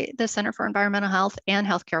by the Center for Environmental Health and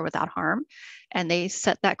Healthcare Without Harm. And they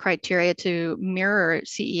set that criteria to mirror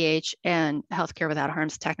CEH and Healthcare Without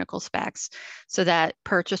Harm's technical specs so that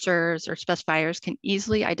purchasers or specifiers can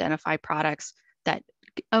easily identify products that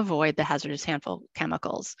avoid the hazardous handful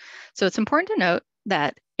chemicals. So it's important to note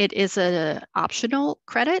that it is an optional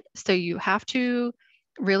credit. So you have to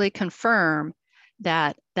really confirm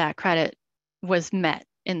that that credit was met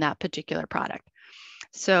in that particular product.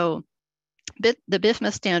 So the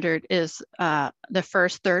BIFMA standard is the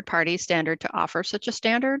first third-party standard to offer such a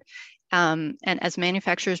standard. And as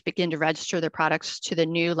manufacturers begin to register their products to the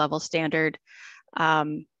new level standard,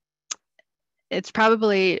 it's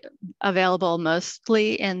probably available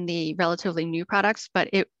mostly in the relatively new products, but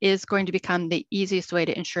it is going to become the easiest way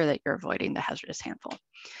to ensure that you're avoiding the hazardous handful.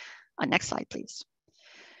 Next slide, please.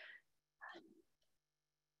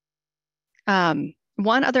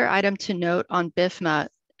 One other item to note on BIFMA,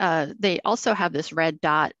 they also have this red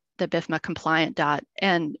dot, the BIFMA compliant dot.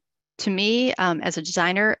 And to me, as a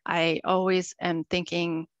designer, I always am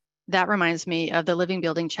thinking that reminds me of the Living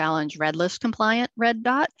Building Challenge Red List compliant red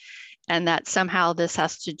dot, and that somehow this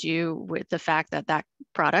has to do with the fact that that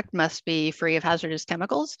product must be free of hazardous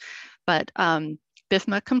chemicals. But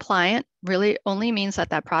BIFMA compliant really only means that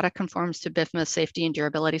that product conforms to BIFMA's safety and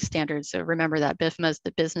durability standards. So remember that BIFMA is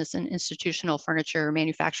the Business and Institutional Furniture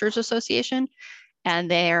Manufacturers Association, and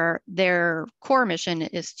their core mission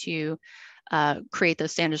is to create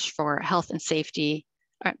those standards for health and safety,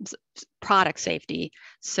 product safety.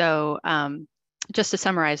 So just to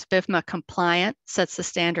summarize, BIFMA compliant sets the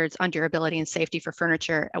standards on durability and safety for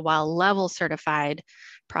furniture, while level certified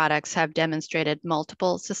products have demonstrated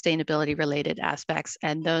multiple sustainability related aspects,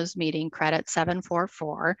 and those meeting credit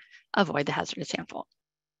 744 avoid the hazardous handful.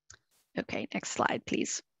 Okay, next slide,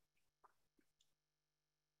 please.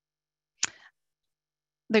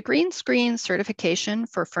 The GreenScreen certification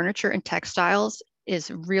for furniture and textiles is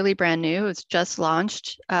really brand new. It's just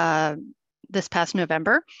launched this past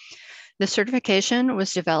November. The certification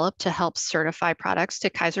was developed to help certify products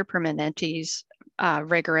to Kaiser Permanente's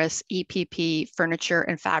rigorous EPP furniture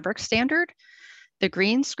and fabric standard. The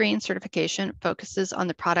GreenScreen certification focuses on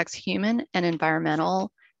the product's human and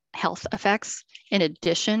environmental health effects, in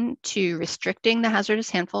addition to restricting the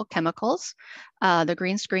hazardous handful chemicals. The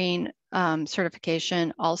GreenScreen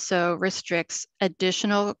certification also restricts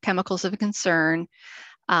additional chemicals of concern,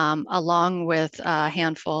 along with a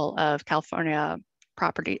handful of California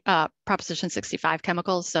Proposition 65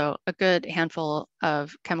 chemicals, so a good handful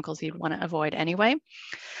of chemicals you'd want to avoid anyway.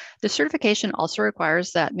 The certification also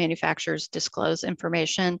requires that manufacturers disclose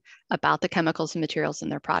information about the chemicals and materials in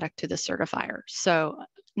their product to the certifier. So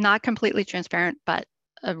not completely transparent, but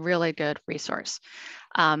a really good resource.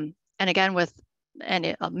 And again, with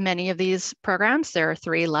many of these programs, there are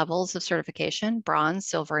 3 levels of certification: bronze,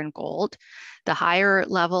 silver, and gold. The higher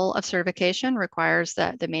level of certification requires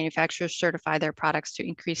that the manufacturers certify their products to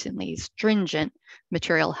increasingly stringent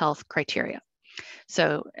material health criteria.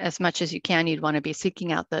 So as much as you can, you'd want to be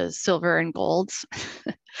seeking out the silver and golds.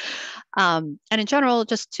 And in general,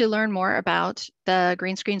 just to learn more about the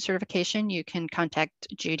GreenScreen certification, you can contact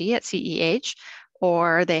Judy at CEH,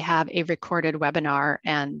 or they have a recorded webinar,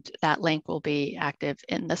 and that link will be active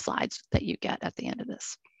in the slides that you get at the end of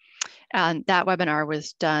this. And that webinar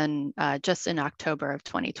was done just in October of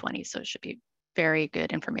 2020, so it should be very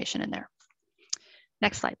good information in there.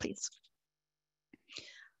 Next slide, please.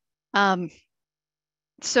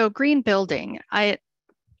 So green building, I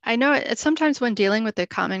know it's sometimes when dealing with the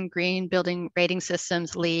common green building rating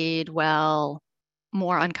systems, LEED, WELL,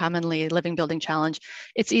 more uncommonly Living Building Challenge,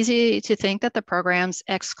 it's easy to think that the programs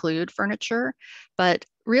exclude furniture, but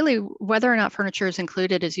really whether or not furniture is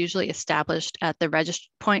included is usually established at the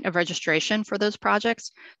point of registration for those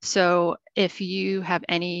projects. So if you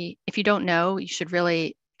don't know, you should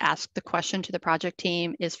really ask the question to the project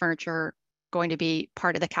team: is furniture going to be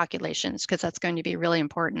part of the calculations? Because that's going to be really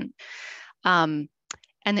important. And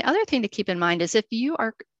the other thing to keep in mind is if you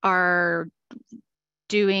are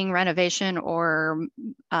doing renovation or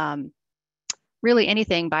really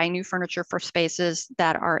anything, buying new furniture for spaces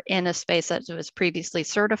that are in a space that was previously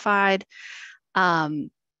certified,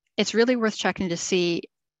 it's really worth checking to see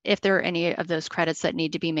if there are any of those credits that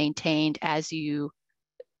need to be maintained as you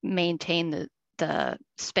maintain the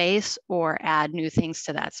space or add new things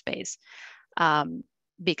to that space.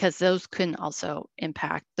 Because those can also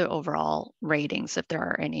impact the overall ratings if there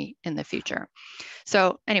are any in the future.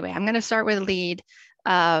 So anyway, I'm going to start with LEED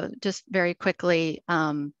just very quickly.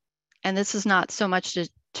 And this is not so much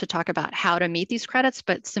to talk about how to meet these credits,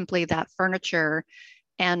 but simply that furniture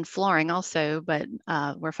and flooring also, but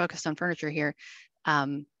we're focused on furniture here,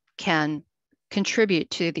 can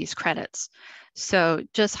contribute to these credits. So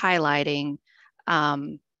just highlighting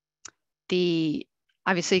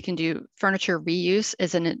obviously you can do furniture reuse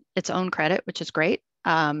as its own credit, which is great.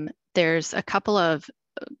 There's a couple of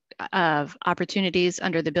opportunities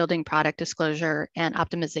under the building product disclosure and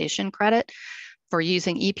optimization credit for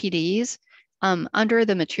using EPDs. Under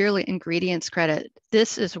the material ingredients credit,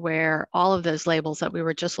 this is where all of those labels that we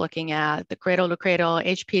were just looking at, the cradle to cradle,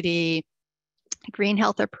 HPD, Green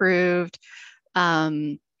Health approved,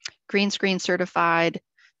 GreenScreen certified,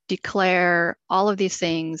 declare, all of these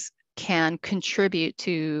things can contribute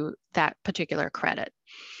to that particular credit.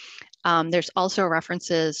 There's also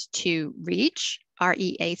references to REACH,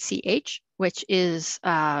 R-E-A-C-H, which is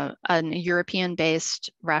a European-based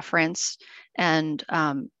reference, and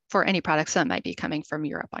for any products that might be coming from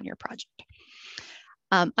Europe on your project.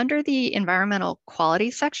 Under the environmental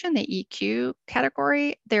quality section, the EQ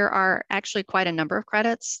category, there are actually quite a number of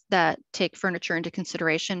credits that take furniture into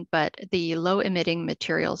consideration, but the low emitting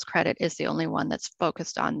materials credit is the only one that's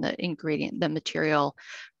focused on the material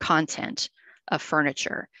content of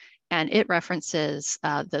furniture. And it references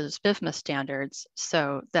those BIFMA standards.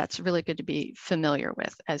 So that's really good to be familiar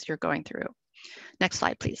with as you're going through. Next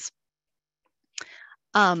slide, please.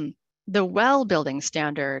 The WELL building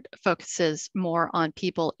standard focuses more on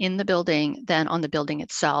people in the building than on the building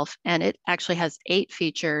itself. And it actually has 8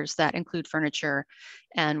 features that include furniture.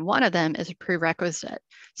 And one of them is a prerequisite.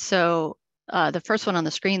 So the first one on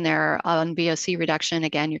the screen there on VOC reduction,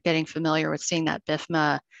 again, you're getting familiar with seeing that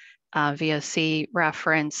BIFMA VOC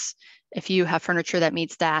reference. If you have furniture that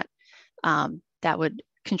meets that, that would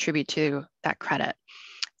contribute to that credit.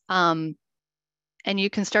 And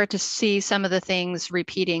you can start to see some of the things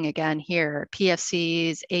repeating again here: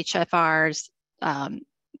 PFCs, HFRs, the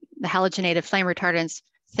halogenated flame retardants,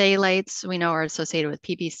 phthalates we know are associated with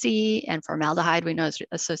PVC, and formaldehyde we know is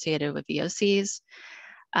associated with VOCs.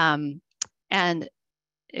 And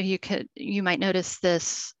you might notice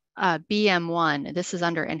this BM1, this is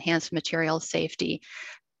under enhanced material safety.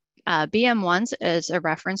 BM1 is a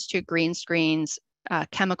reference to GreenScreen's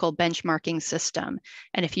chemical benchmarking system.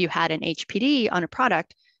 And if you had an HPD on a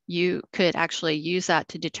product, you could actually use that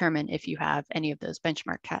to determine if you have any of those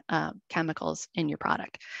benchmark chemicals in your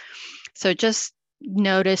product. So just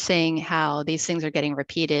noticing how these things are getting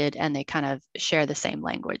repeated and they kind of share the same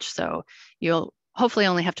language. So you'll hopefully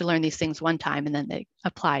only have to learn these things one time and then they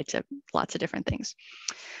apply to lots of different things.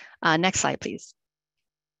 Next slide, please.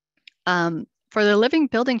 For the Living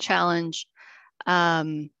Building Challenge,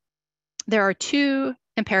 there are two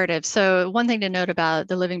imperatives. So one thing to note about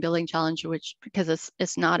the Living Building Challenge, which because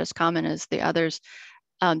it's not as common as the others,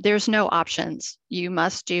 there's no options. You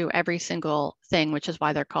must do every single thing, which is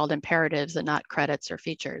why they're called imperatives and not credits or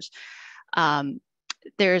features.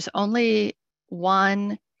 There's only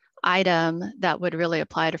one item that would really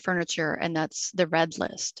apply to furniture, and that's the red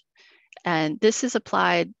list. And this is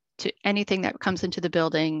applied to anything that comes into the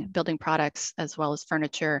building products, as well as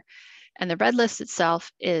furniture. And the red list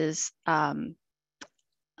itself is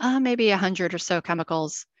maybe 100 or so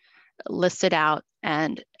chemicals listed out,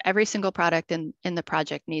 and every single product in the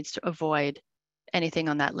project needs to avoid anything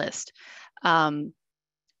on that list. And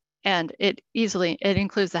it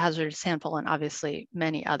includes the hazardous sample and obviously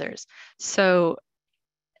many others. So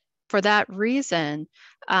for that reason,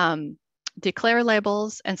 declare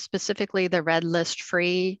labels, and specifically the red list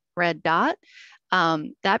free red dot,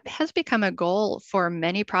 that has become a goal for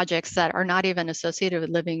many projects that are not even associated with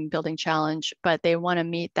Living Building Challenge, but they want to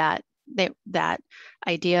meet that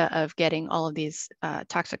idea of getting all of these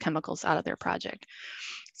toxic chemicals out of their project.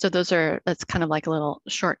 So that's kind of like a little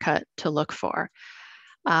shortcut to look for.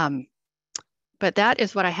 But that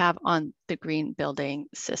is what I have on the green building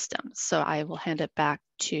system. So I will hand it back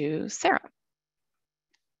to Sarah.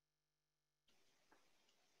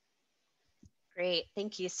 Great,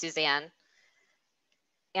 thank you, Suzanne.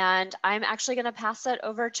 And I'm actually going to pass it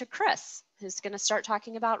over to Chris, who's going to start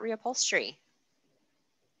talking about reupholstery.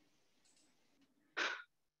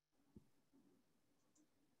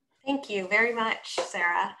 Thank you very much,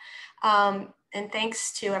 Sarah. And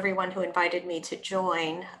thanks to everyone who invited me to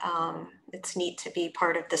join. It's neat to be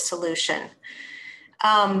part of the solution.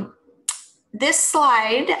 This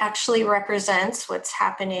slide actually represents what's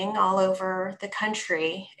happening all over the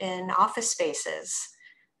country in office spaces.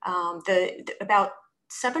 About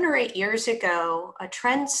 7 or 8 years ago, a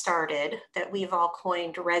trend started that we've all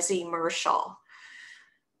coined resi-mercial,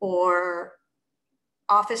 or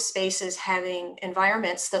office spaces having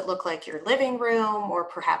environments that look like your living room, or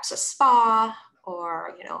perhaps a spa,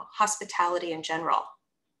 or hospitality in general.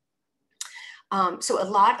 So a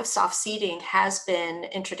lot of soft seating has been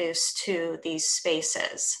introduced to these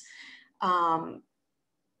spaces. A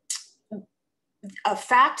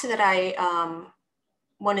fact that I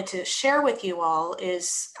wanted to share with you all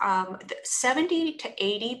is 70 to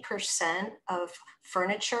 80% of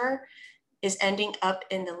furniture is ending up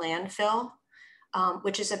in the landfill,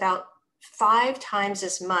 which is about 5 times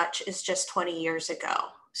as much as just 20 years ago.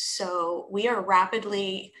 So we are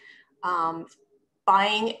rapidly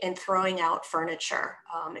buying and throwing out furniture.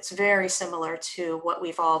 It's very similar to what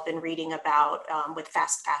we've all been reading about with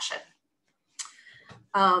fast fashion.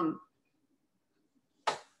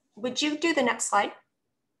 Would you do the next slide?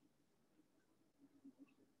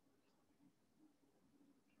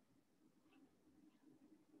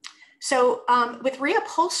 So with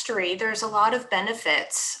reupholstery, there's a lot of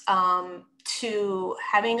benefits to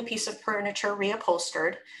having a piece of furniture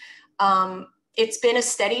reupholstered. It's been a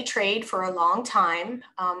steady trade for a long time,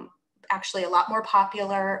 actually a lot more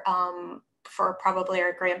popular for probably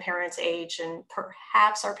our grandparents' age and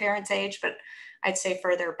perhaps our parents' age, but I'd say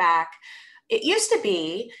further back. It used to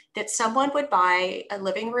be that someone would buy a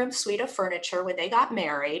living room suite of furniture when they got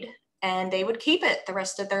married, and they would keep it the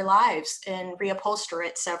rest of their lives and reupholster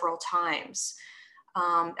it several times.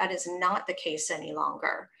 That is not the case any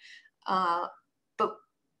longer. But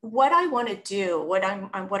what I want to do, what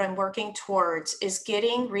I'm working towards, is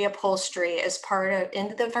getting reupholstery as part of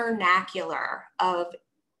in the vernacular of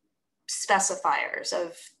specifiers,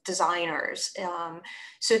 of designers,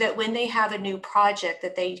 so that when they have a new project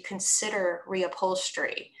that they consider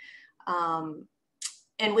reupholstery.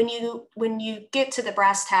 And when you get to the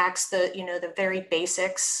brass tacks, the very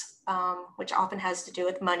basics, which often has to do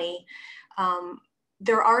with money,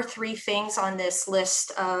 there are 3 things on this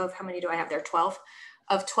list of, how many do I have there? 12,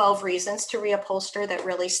 of 12 reasons to reupholster that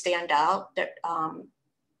really stand out, that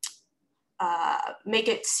make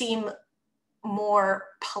it seem more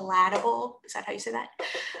palatable, is that how you say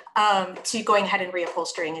that? To going ahead and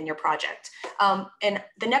reupholstering in your project. And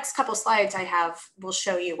the next couple slides I have will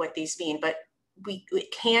show you what these mean, but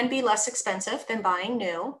it can be less expensive than buying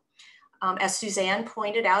new. As Suzanne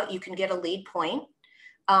pointed out, you can get a lead point.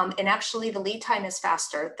 And actually the lead time is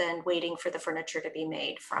faster than waiting for the furniture to be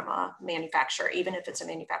made from a manufacturer, even if it's a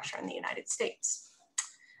manufacturer in the United States.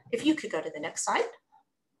 If you could go to the next slide.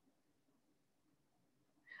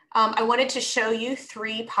 I wanted to show you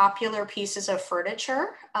 3 popular pieces of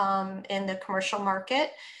furniture in the commercial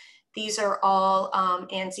market. These are all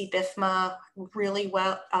ANSI-BIFMA, really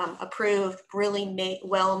well approved, really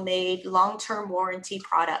well-made, long-term warranty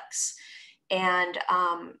products. And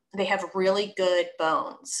they have really good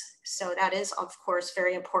bones. So that is, of course,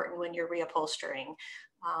 very important when you're reupholstering.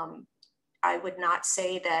 I would not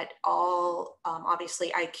say that all,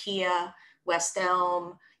 obviously IKEA, West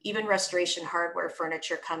Elm, even Restoration Hardware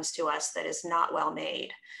furniture comes to us that is not well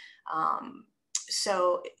made.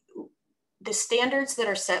 So the standards that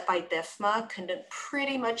are set by BIFMA can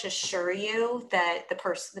pretty much assure you that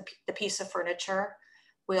the piece of furniture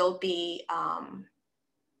will be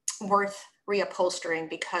worth reupholstering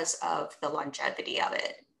because of the longevity of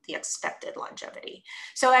it, the expected longevity.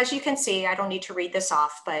 So as you can see, I don't need to read this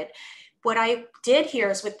off, but what I did here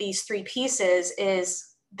is with these 3 pieces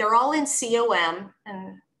is they're all in COM.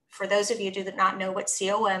 And for those of you who do not know what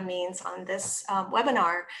COM means on this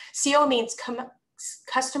webinar, COM means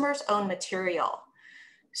customer's own material.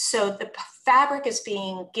 So the fabric is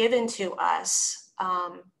being given to us.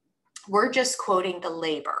 We're just quoting the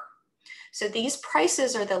labor. So these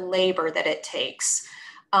prices are the labor that it takes.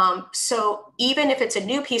 So even if it's a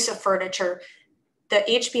new piece of furniture, the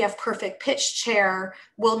HBF Perfect Pitch chair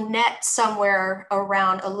will net somewhere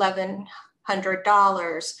around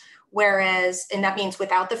 $1,100, whereas, and that means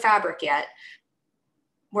without the fabric yet,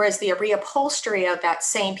 whereas the reupholstery of that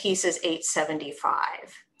same piece is $875.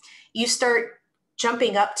 You start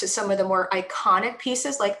jumping up to some of the more iconic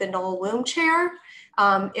pieces like the Knoll Loom chair,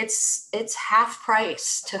 it's half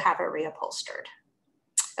price to have it reupholstered.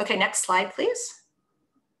 Okay, next slide, please.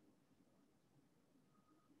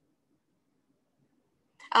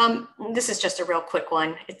 This is just a real quick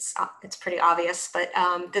one. It's pretty obvious, but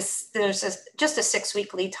there's just a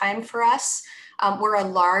 6-week lead time for us. We're a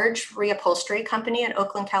large reupholstery company in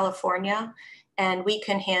Oakland, California, and we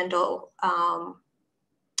can handle,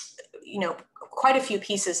 quite a few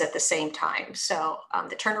pieces at the same time. So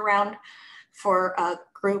the turnaround for a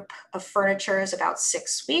group of furniture is about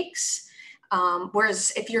 6 weeks.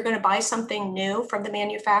 Whereas if you're going to buy something new from the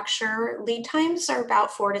manufacturer, lead times are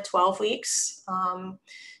about 4 to 12 weeks,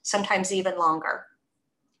 sometimes even longer.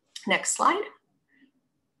 Next slide.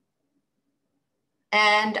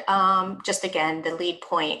 And just again, the lead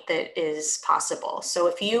point that is possible. So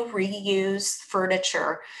if you reuse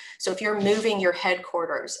furniture, so if you're moving your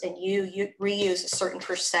headquarters and you reuse a certain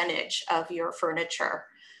percentage of your furniture,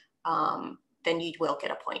 then you will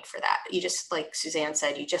get a point for that. You just, like Suzanne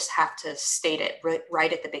said, you just have to state it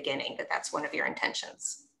right at the beginning that that's one of your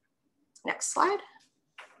intentions. Next slide.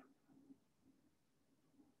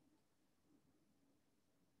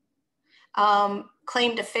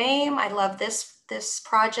 Claim to fame, I love this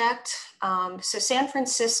project. So San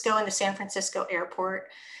Francisco and the San Francisco airport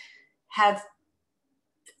have,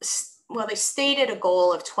 well, they stated a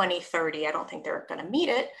goal of 2030. I don't think they're going to meet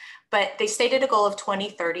it, but they stated a goal of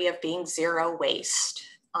 2030 of being zero waste.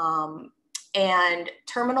 And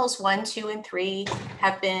terminals 1, 2, and 3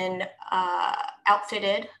 have been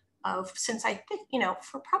outfitted since I think,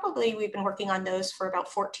 for probably we've been working on those for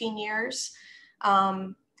about 14 years.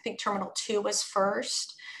 I think terminal 2 was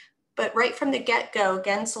first, but right from the get-go,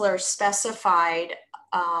 Gensler specified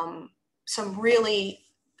some really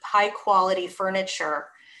high quality furniture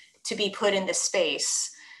to be put in the space.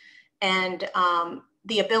 And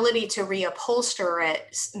the ability to reupholster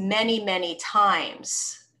it many, many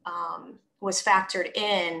times was factored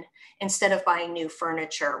in instead of buying new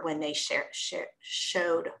furniture when they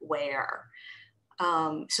showed wear.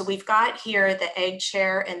 So we've got here the egg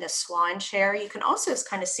chair and the swan chair. You can also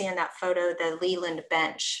kind of see in that photo the Leland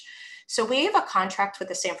bench. So we have a contract with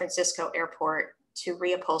the San Francisco airport to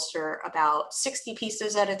reupholster about 60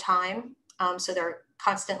 pieces at a time. So they're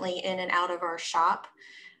constantly in and out of our shop.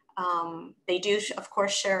 They do, of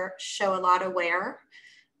course, show a lot of wear.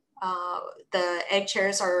 The egg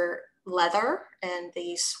chairs are leather and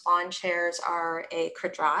the swan chairs are a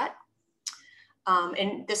quadrat.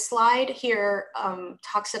 And the slide here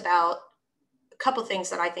talks about a couple things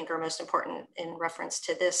that I think are most important in reference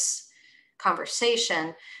to this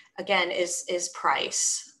conversation. Again, is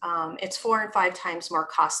price. It's 4 and 5 times more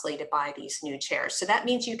costly to buy these new chairs. So that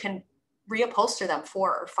means you can reupholster them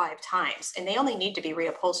 4 or 5 times, and they only need to be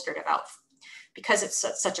reupholstered about, because it's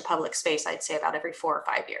such a public space, I'd say about every 4 or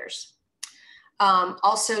 5 years.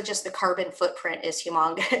 Also, just the carbon footprint is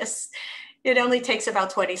humongous. It only takes about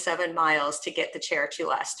 27 miles to get the chair to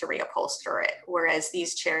us to reupholster it, whereas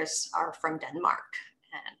these chairs are from Denmark,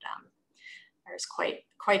 and there's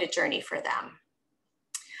quite a journey for them.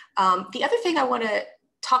 The other thing I want to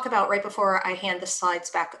talk about right before I hand the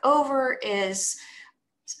slides back over is,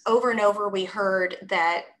 over and over we heard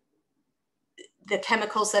that the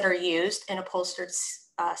chemicals that are used in upholstered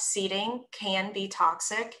seating can be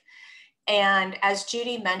toxic. And as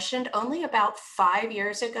Judy mentioned, only about 5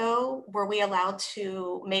 years ago were we allowed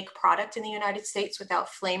to make product in the United States without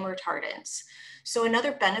flame retardants. So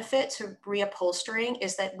another benefit to reupholstering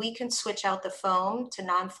is that we can switch out the foam to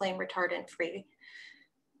non-flame retardant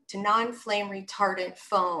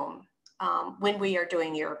foam when we are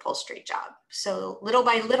doing your upholstery job. So little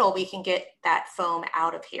by little, we can get that foam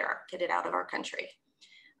out of here, get it out of our country.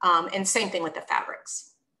 And same thing with the fabrics.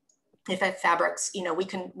 If I have fabrics, you know, we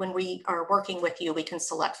can, when we are working with you, we can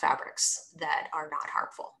select fabrics that are not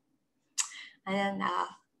harmful. And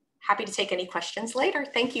happy to take any questions later.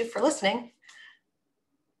 Thank you for listening.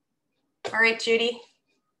 All right, Judy.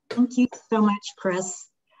 Thank you so much, Chris.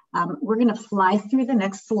 We're going to fly through the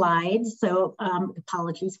next slide, so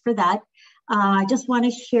apologies for that. I just want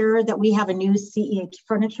to share that we have a new CEH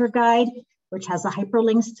furniture guide, which has the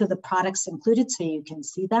hyperlinks to the products included so you can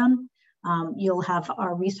see them. You'll have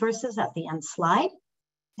our resources at the end slide,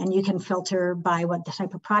 and you can filter by what the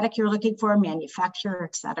type of product you're looking for, manufacturer,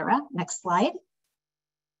 etc. Next slide.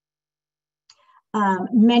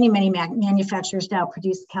 Many manufacturers now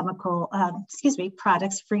produce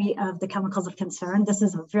products free of the chemicals of concern. This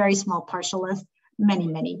is a very small partial list,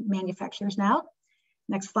 many manufacturers now.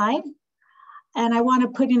 Next slide. And I want to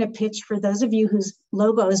put in a pitch for those of you whose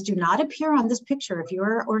logos do not appear on this picture. If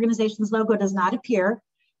your organization's logo does not appear,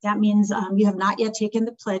 that means you have not yet taken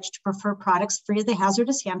the pledge to prefer products free of the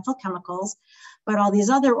hazardous harmful chemicals, but all these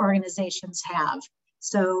other organizations have.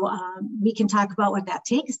 So we can talk about what that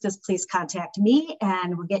takes. Just please contact me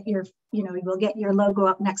and we'll get your, we'll get your logo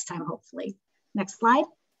up next time, hopefully. Next slide.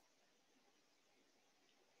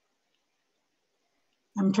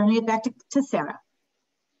 I'm turning it back to Sarah.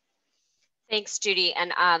 Thanks, Judy.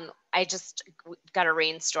 And I just got a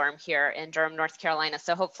rainstorm here in Durham, North Carolina.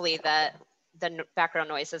 So hopefully the background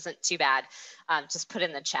noise isn't too bad. Just put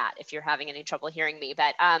in the chat if you're having any trouble hearing me.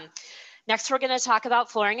 But next, we're going to talk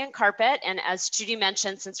about flooring and carpet. And as Judy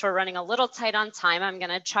mentioned, since we're running a little tight on time, I'm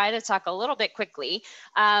going to try to talk a little bit quickly.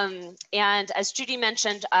 And as Judy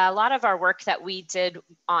mentioned, a lot of our work that we did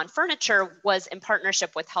on furniture was in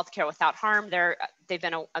partnership with Healthcare Without Harm. They've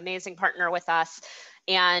been an amazing partner with us.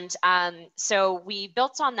 And so we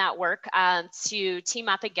built on that work to team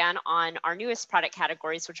up again on our newest product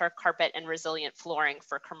categories, which are carpet and resilient flooring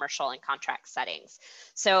for commercial and contract settings.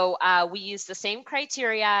 So we use the same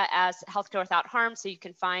criteria as Healthcare Without Harm, so you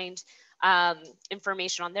can find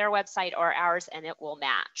information on their website or ours, and it will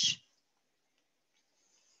match.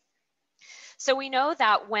 So we know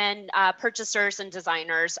that when purchasers and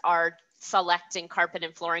designers are selecting carpet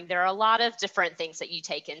and flooring, there are a lot of different things that you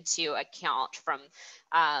take into account, from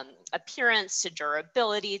appearance to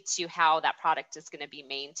durability to how that product is going to be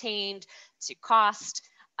maintained to cost,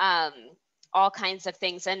 all kinds of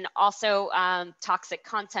things. And also toxic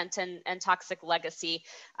content and toxic legacy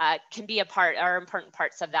can be are important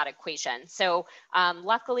parts of that equation. So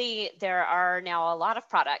luckily, there are now a lot of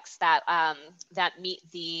products that that meet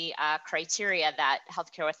the criteria that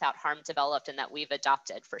Healthcare Without Harm developed and that we've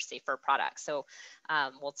adopted for safer products. So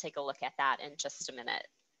we'll take a look at that in just a minute.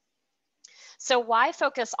 So why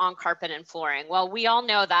focus on carpet and flooring? Well, we all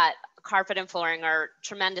know that carpet and flooring are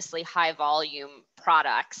tremendously high volume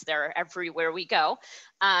products. They're everywhere we go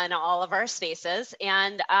in all of our spaces.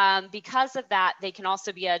 And because of that, they can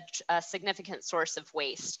also be a significant source of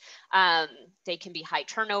waste. They can be high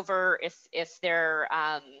turnover if they're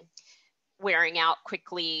wearing out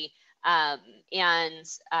quickly. And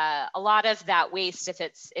a lot of that waste, if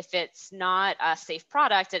it's not a safe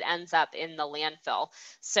product, it ends up in the landfill.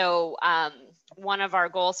 So one of our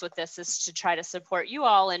goals with this is to try to support you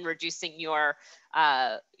all in reducing your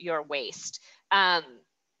waste.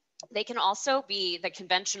 They can also be, the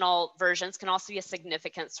conventional versions can also be a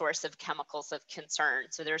significant source of chemicals of concern.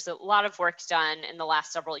 So there's a lot of work done in the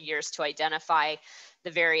last several years to identify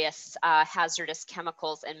the various hazardous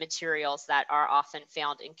chemicals and materials that are often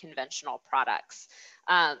found in conventional products.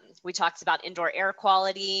 We talked about indoor air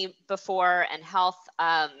quality before and health.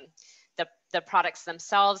 The products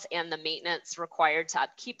themselves and the maintenance required to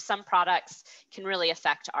upkeep some products can really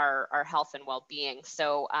affect our health and well-being.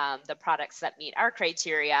 So the products that meet our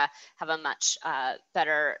criteria have a much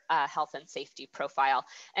better health and safety profile.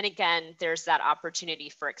 And again, there's that opportunity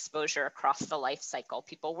for exposure across the life cycle.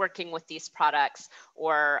 People working with these products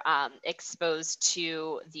or exposed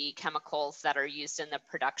to the chemicals that are used in the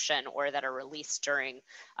production or that are released during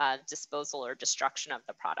disposal or destruction of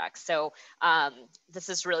the product. So this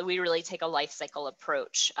is really, we really take a life cycle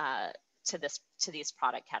approach to these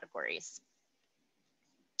product categories.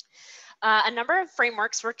 A number of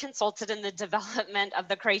frameworks were consulted in the development of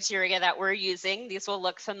the criteria that we're using. These will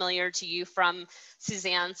look familiar to you from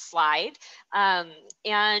Suzanne's slide.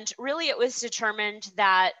 And really it was determined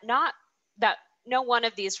that no one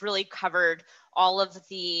of these really covered all of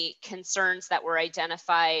the concerns that were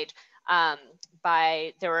identified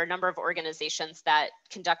there were a number of organizations that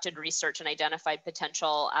conducted research and identified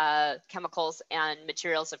potential chemicals and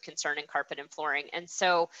materials of concern in carpet and flooring. And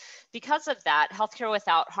so because of that, Healthcare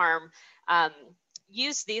Without Harm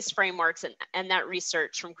used these frameworks and that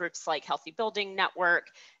research from groups like Healthy Building Network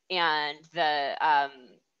and the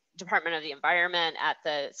Department of the Environment at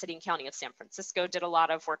the City and County of San Francisco did a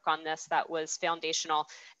lot of work on this that was foundational,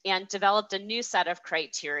 and developed a new set of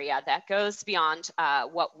criteria that goes beyond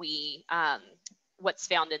what's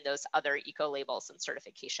found in those other eco labels and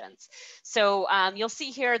certifications. So you'll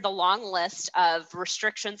see here the long list of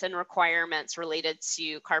restrictions and requirements related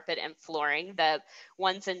to carpet and flooring. The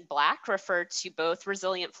ones in black refer to both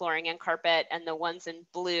resilient flooring and carpet, and the ones in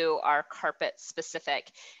blue are carpet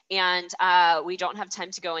specific. And we don't have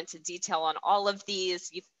time to go into detail on all of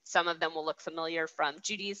these. Some of them will look familiar from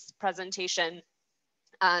Judy's presentation.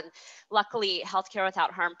 Luckily, Healthcare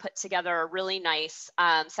Without Harm put together a really nice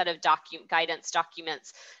set of guidance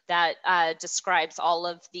documents that describes all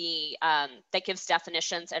of the, that gives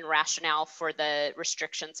definitions and rationale for the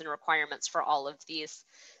restrictions and requirements for all of these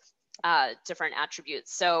different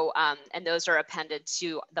attributes. So, and those are appended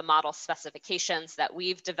to the model specifications that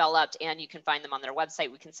we've developed, and you can find them on their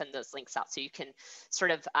website. We can send those links out so you can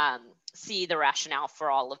sort of see the rationale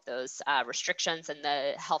for all of those restrictions and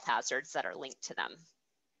the health hazards that are linked to them.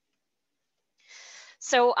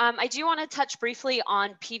 So I do want to touch briefly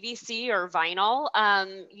on PVC or vinyl.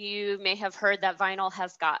 You may have heard that vinyl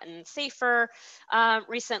has gotten safer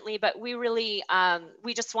recently, but we really,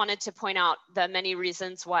 we just wanted to point out the many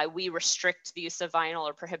reasons why we restrict the use of vinyl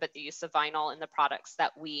or prohibit the use of vinyl in the products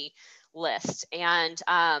that we list. And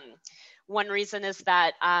one reason is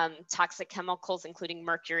that toxic chemicals, including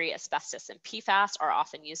mercury, asbestos, and PFAS, are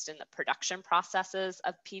often used in the production processes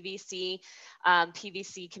of PVC.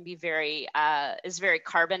 PVC can be is very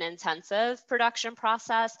carbon intensive production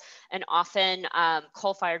process, and often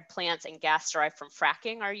coal-fired plants and gas derived from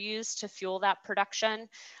fracking are used to fuel that production.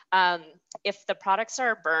 If the products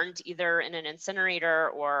are burned either in an incinerator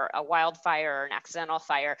or a wildfire or an accidental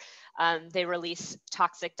fire, they release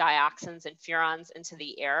toxic dioxins and furans into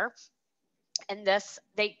the air. And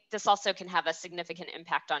this also can have a significant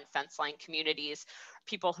impact on fence line communities,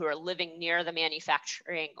 people who are living near the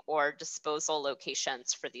manufacturing or disposal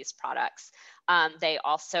locations for these products. They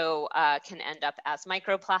also can end up as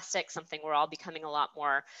microplastics, something we're all becoming a lot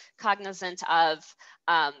more cognizant of.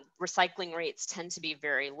 Recycling rates tend to be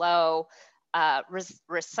very low.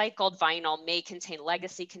 Recycled vinyl may contain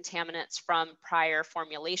legacy contaminants from prior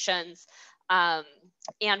formulations.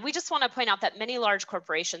 And we just want to point out that many large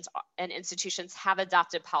corporations and institutions have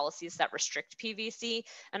adopted policies that restrict PVC,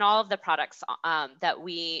 and all of the products that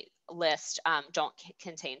we list don't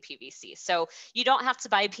contain PVC. So you don't have to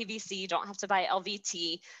buy PVC, you don't have to buy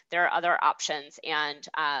LVT. There are other options, and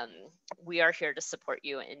we are here to support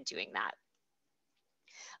you in doing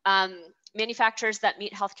that. Manufacturers that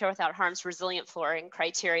meet Healthcare Without Harm's resilient flooring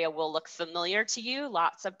criteria will look familiar to you.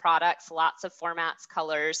 Lots of products, lots of formats,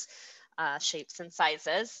 colors, shapes and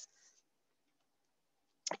sizes.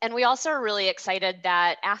 And we also are really excited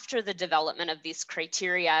that after the development of these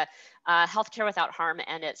criteria, Healthcare Without Harm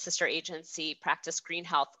and its sister agency, Practice Green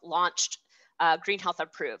Health, launched Green Health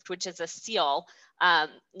Approved, which is a seal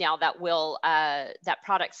now that will that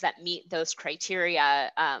products that meet those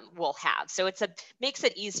criteria will have. So makes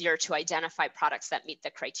it easier to identify products that meet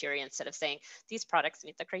the criteria. Instead of saying these products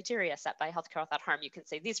meet the criteria set by Healthcare Without Harm, you can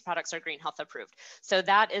say these products are Green Health Approved. So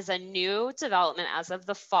that is a new development as of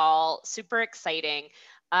the fall, super exciting.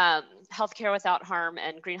 Healthcare Without Harm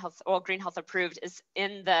and Green Health Approved is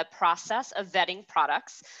in the process of vetting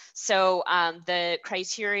products. So the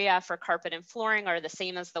criteria for carpet and flooring are the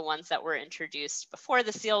same as the ones that were introduced before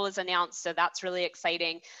the seal was announced. So that's really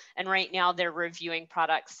exciting. And right now they're reviewing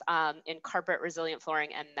products in carpet, resilient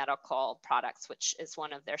flooring, and medical products, which is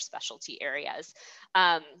one of their specialty areas.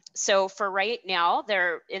 So for right now,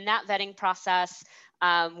 they're in that vetting process.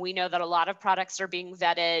 We know that a lot of products are being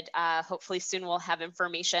vetted. Hopefully soon we'll have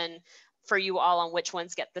information for you all on which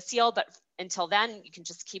ones get the seal, but until then, you can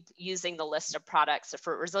just keep using the list of products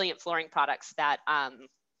for resilient flooring products that,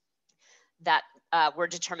 were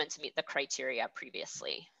determined to meet the criteria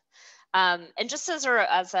previously. And just as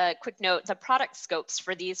a quick note, the product scopes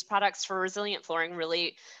for these products for resilient flooring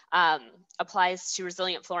really applies to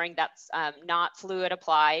resilient flooring that's not fluid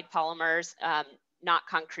applied polymers, not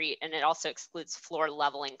concrete, and it also excludes floor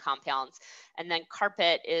leveling compounds. And then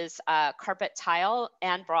carpet is carpet tile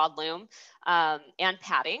and broadloom and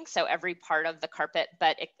padding, so every part of the carpet,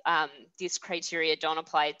 but these criteria don't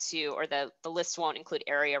apply to, or the list won't include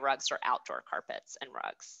area rugs or outdoor carpets and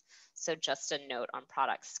rugs. So just a note on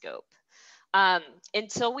product scope.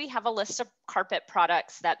 Until we have a list of carpet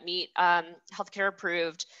products that meet healthcare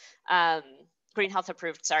approved, Green Health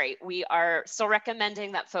approved, sorry, we are still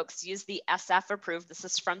recommending that folks use the SF approved, this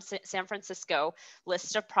is from San Francisco,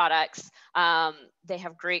 list of products. They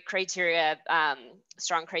have great criteria,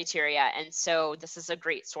 strong criteria, and so this is a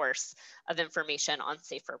great source of information on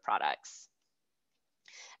safer products.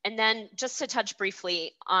 And then just to touch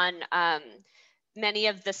briefly on many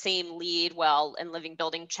of the same LEED, WELL, and Living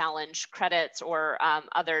Building Challenge credits or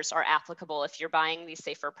others are applicable. If you're buying these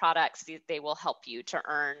safer products, they will help you to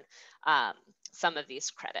earn some of these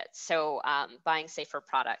credits. So buying safer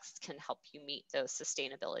products can help you meet those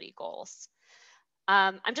sustainability goals.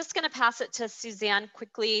 I'm just going to pass it to Suzanne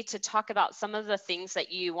quickly to talk about some of the things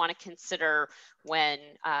that you want to consider when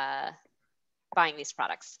buying these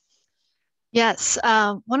products. Yes,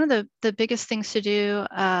 one of the biggest things to do,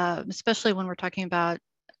 especially when we're talking about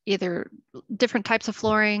either different types of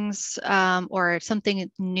floorings or something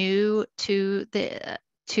new to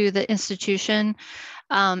the institution,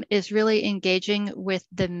 is really engaging with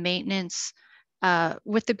the maintenance,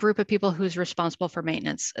 with the group of people who's responsible for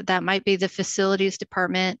maintenance. That might be the facilities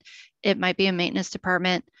department, it might be a maintenance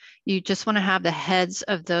department. You just want to have the heads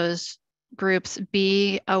of those groups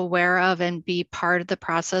be aware of and be part of the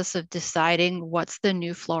process of deciding what's the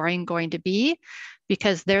new flooring going to be,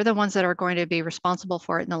 because they're the ones that are going to be responsible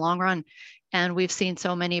for it in the long run. And we've seen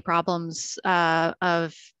so many problems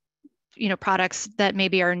of products that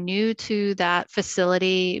maybe are new to that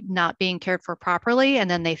facility not being cared for properly, and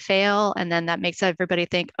then they fail, and then that makes everybody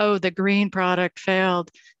think, oh, the green product failed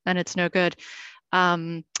and it's no good.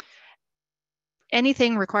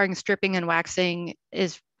 Anything requiring stripping and waxing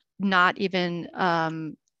is not even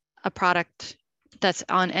a product that's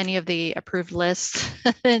on any of the approved lists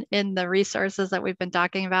in the resources that we've been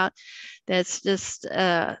talking about. That's just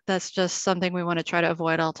something we want to try to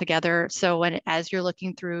avoid altogether. So as you're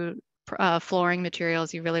looking through flooring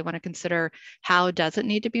materials, you really want to consider how does it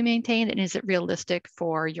need to be maintained, and is it realistic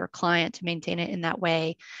for your client to maintain it in that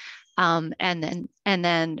way, and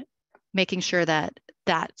then making sure that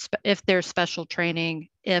if there's special training,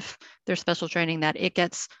 that it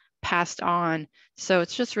gets passed on. So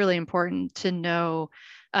it's just really important to know,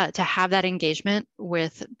 to have that engagement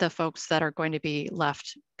with the folks that are going to be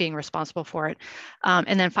left being responsible for it.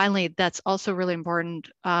 And then finally, that's also really important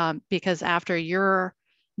because after you're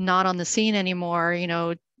not on the scene anymore,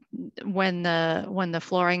 when the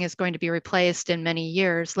flooring is going to be replaced in many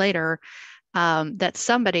years later, that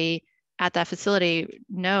somebody at that facility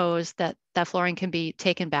knows that that flooring can be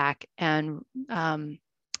taken back and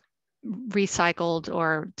recycled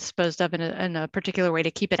or disposed of in a particular way to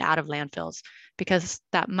keep it out of landfills, because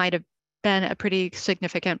that might have been a pretty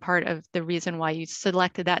significant part of the reason why you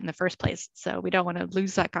selected that in the first place. So we don't want to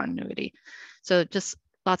lose that continuity. So just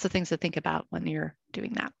lots of things to think about when you're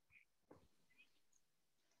doing that.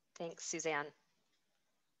 Thanks, Suzanne.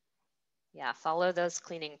 Yeah, follow those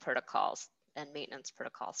cleaning protocols and maintenance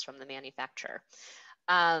protocols from the manufacturer.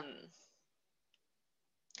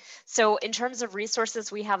 So in terms of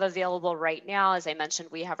resources we have available right now, as I mentioned,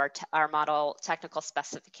 we have our model technical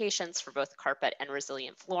specifications for both carpet and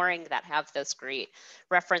resilient flooring that have those great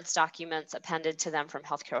reference documents appended to them from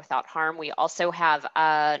Healthcare Without Harm. We also have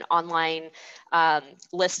an online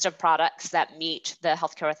list of products that meet the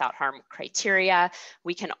Healthcare Without Harm criteria.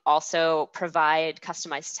 We can also provide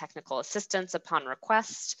customized technical assistance upon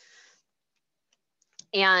request.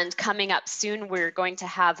 And coming up soon, we're going to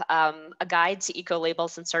have a guide to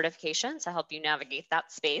eco-labels and certifications to help you navigate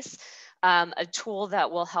that space. A tool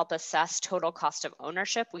that will help assess total cost of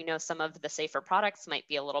ownership. We know some of the safer products might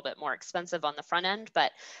be a little bit more expensive on the front end,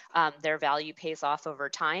 but their value pays off over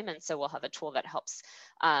time. And so we'll have a tool that helps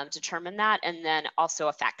determine that. And then also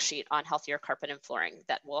a fact sheet on healthier carpet and flooring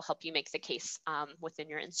that will help you make the case within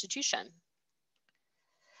your institution.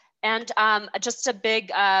 And just a big,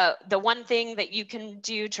 the one thing that you can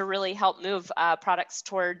do to really help move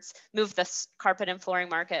move the carpet and flooring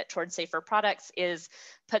market towards safer products is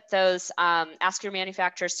put those, ask your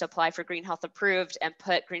manufacturers to apply for Green Health Approved and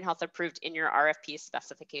put Green Health Approved in your RFP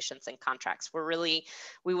specifications and contracts.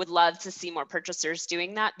 We would love to see more purchasers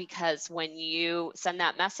doing that, because when you send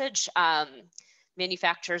that message,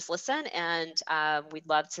 manufacturers listen, and we'd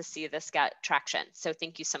love to see this get traction. So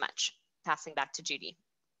thank you so much. Passing back to Judy.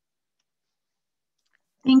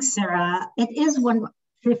 Thanks, Sarah. It is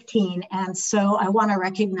 15. And so I want to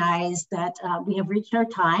recognize that we have reached our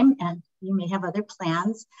time, and you may have other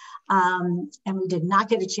plans. And we did not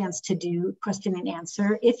get a chance to do question and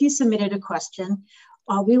answer. If you submitted a question,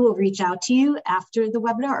 we will reach out to you after the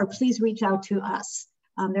webinar, or please reach out to us.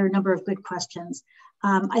 There are a number of good questions.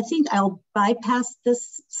 I think I'll bypass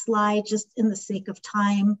this slide just in the sake of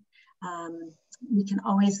time. We can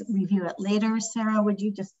always review it later. Sarah, would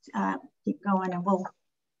you just keep going, and we'll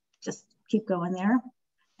just keep going there.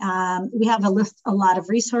 We have a lot of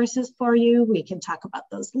resources for you. We can talk about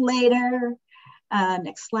those later.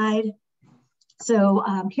 Next slide. So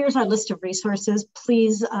here's our list of resources.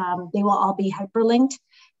 Please, they will all be hyperlinked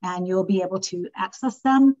and you'll be able to access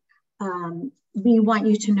them. We want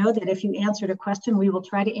you to know that if you answered a question, we will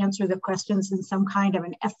try to answer the questions in some kind of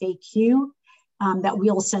an FAQ that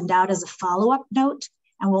we'll send out as a follow-up note.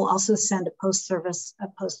 And we'll also send a post-service,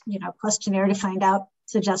 questionnaire to find out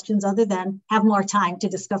suggestions other than have more time to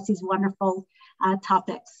discuss these wonderful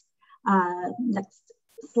topics. Next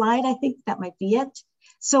slide, I think that might be it.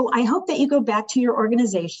 So I hope that you go back to your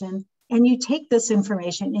organization and you take this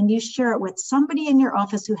information and you share it with somebody in your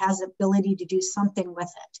office who has the ability to do something with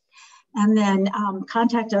it. And then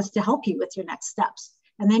contact us to help you with your next steps.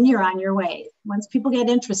 And then you're on your way. Once people get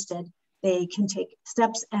interested, they can take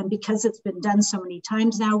steps. And because it's been done so many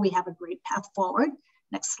times now, we have a great path forward.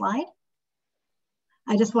 Next slide.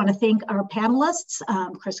 I just want to thank our panelists,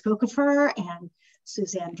 Chris Kokefer and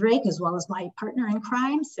Suzanne Drake, as well as my partner in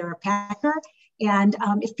crime, Sarah Packer. And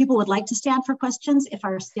if people would like to stand for questions, if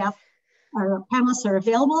our staff, our panelists are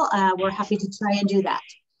available, we're happy to try and do that.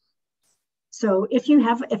 So if you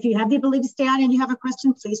have the ability to stand and you have a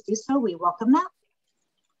question, please do so. We welcome that.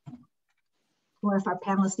 Or if our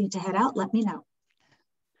panelists need to head out, let me know.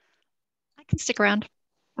 I can stick around.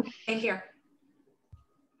 Okay, stay here.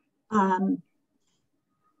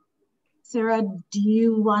 Sarah, do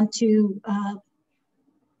you want to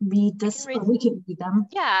read this? Or we can read them.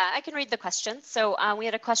 Yeah, I can read the questions. So we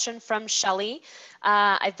had a question from Shelley.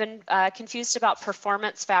 I've been confused about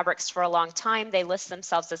performance fabrics for a long time. They list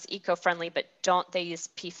themselves as eco-friendly, but don't they use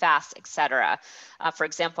PFAS, etc.? For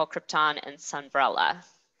example, Krypton and Sunbrella.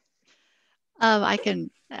 I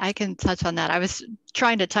can touch on that. I was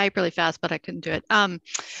trying to type really fast, but I couldn't do it.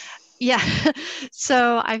 Yeah,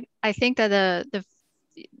 so I think that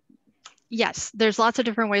yes, there's lots of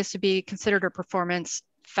different ways to be considered a performance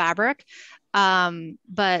fabric.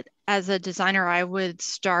 But as a designer, I would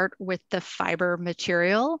start with the fiber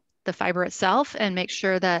material, the fiber itself, and make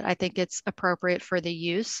sure that I think it's appropriate for the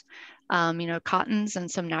use. Cottons and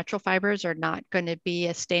some natural fibers are not going to be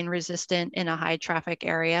as stain resistant in a high traffic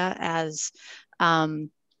area as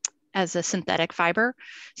a synthetic fiber.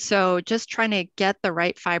 So just trying to get the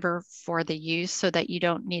right fiber for the use so that you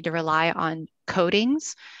don't need to rely on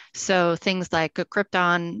coatings. So things like a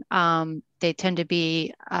Krypton, they tend to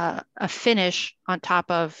be a finish on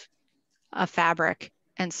top of a fabric.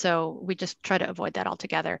 And so we just try to avoid that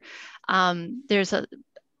altogether. There's a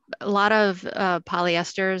lot of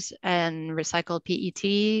polyesters and recycled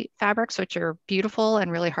PET fabrics, which are beautiful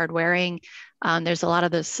and really hard wearing. There's a lot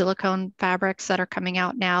of the silicone fabrics that are coming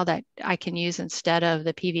out now that I can use instead of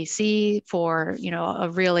the PVC for, a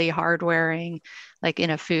really hard wearing, like in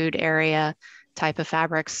a food area type of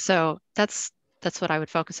fabrics. So that's what I would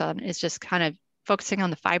focus on, is just kind of focusing on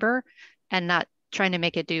the fiber and not trying to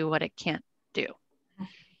make it do what it can't do.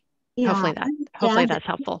 Yeah, hopefully that's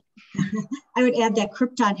helpful. I would add that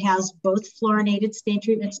Krypton has both fluorinated stain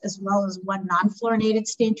treatments as well as one non-fluorinated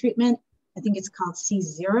stain treatment. I think it's called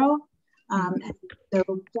C0.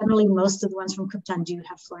 So generally most of the ones from Krypton do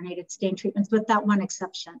have fluorinated stain treatments, with that one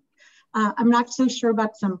exception. I'm not so sure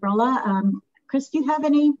about Sunbrella. Chris, do you have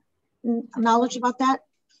any knowledge about that?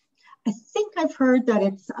 I think I've heard that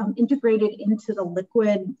it's integrated into the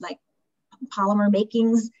liquid, like polymer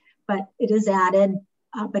makings, but it is added.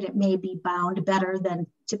 But it may be bound better than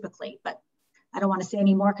typically, but I don't want to say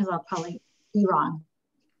any more because I'll probably be wrong.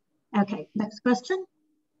 Okay, next question.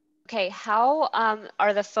 Okay, how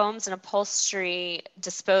are the foams and upholstery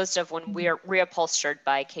disposed of when we're reupholstered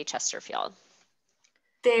by Kay Chesterfield?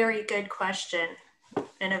 Very good question,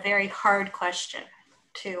 and a very hard question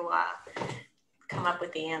to come up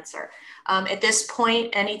with the answer. At this point,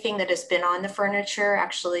 anything that has been on the furniture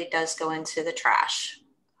actually does go into the trash.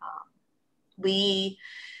 We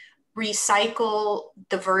recycle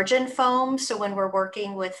the virgin foam. So when we're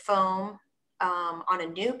working with foam on a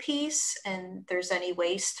new piece and there's any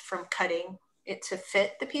waste from cutting it to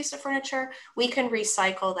fit the piece of furniture, we can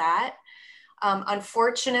recycle that.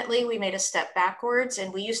 Unfortunately, we made a step backwards,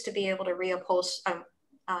 and we used to be able to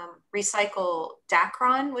recycle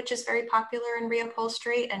Dacron, which is very popular in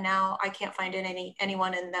reupholstery, and now I can't find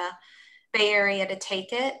anyone in the Bay Area to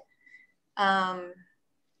take it.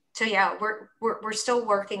 So yeah, we're still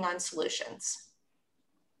working on solutions.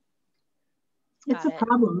 It's a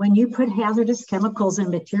problem when you put hazardous chemicals in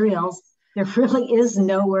materials. There really is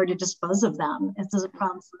nowhere to dispose of them. It's a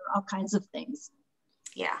problem for all kinds of things.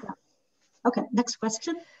 Yeah. Okay, next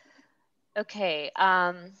question. Okay,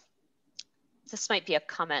 this might be a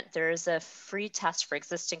comment. There is a free test for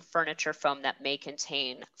existing furniture foam that may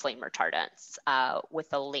contain flame retardants with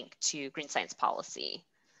a link to Green Science Policy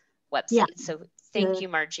website. Yeah. So thank you,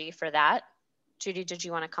 Margie, for that. Judy, did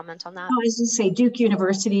you want to comment on that? I was going to say Duke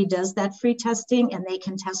University does that free testing, and they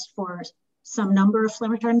can test for some number of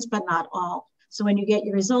flame retardants, but not all. So when you get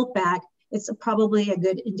your result back, it's probably a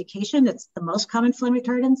good indication. It's the most common flame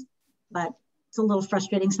retardants, but it's a little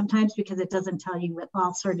frustrating sometimes because it doesn't tell you with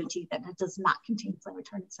all certainty that it does not contain flame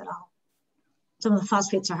retardants at all. Some of the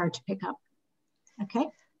phosphates are hard to pick up. Okay.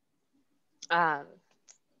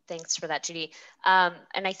 Thanks for that, Judy.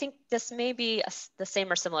 And I think this may be the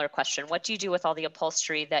same or similar question. What do you do with all the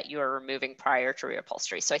upholstery that you are removing prior to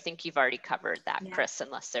reupholstery? So I think you've already covered that, yeah. Chris,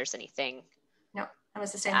 unless there's anything. No, that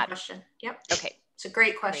was the same question. Yep. Okay. It's a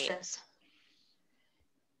great question. Great.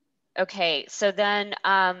 Okay, so then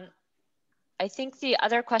I think the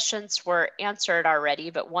other questions were answered already,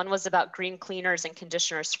 but one was about green cleaners and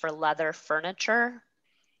conditioners for leather furniture.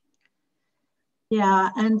 Yeah,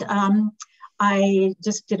 and I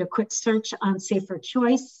just did a quick search on Safer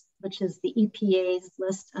Choice, which is the EPA's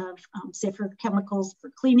list of safer chemicals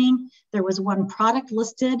for cleaning. There was one product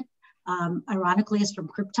listed, ironically it's from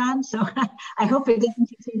Krypton, so I hope it doesn't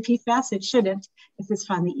contain PFAS. It shouldn't if it's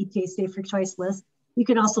from the EPA Safer Choice list. You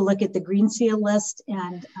can also look at the Green Seal list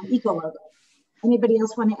and Eco Logo. Anybody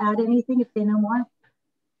else want to add anything if they know more?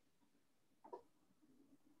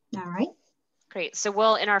 All right. Great. So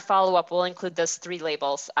we'll, in our follow-up, we'll include those 3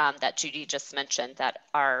 labels that Judy just mentioned that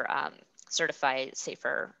are certified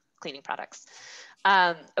safer cleaning products.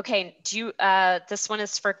 Okay, do you, this one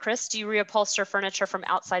is for Chris. Do you reupholster furniture from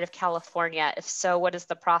outside of California? If so, what is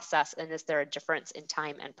the process, and is there a difference in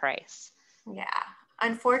time and price? Yeah,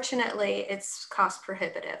 unfortunately, it's cost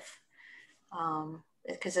prohibitive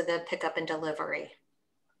because of the pickup and delivery.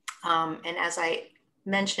 And as I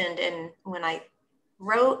mentioned, when I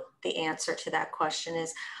wrote the answer to that question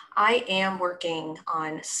is I am working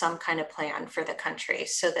on some kind of plan for the country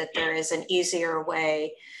so that there is an easier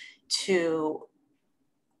way so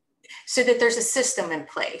that there's a system in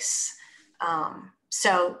place.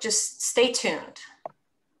 So just stay tuned.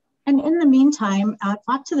 And in the meantime,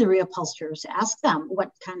 talk to the reupholsterers, ask them what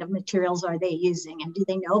kind of materials are they using and do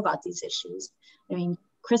they know about these issues? I mean,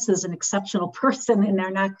 Chris is an exceptional person and there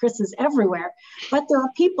are not Chris's everywhere, but there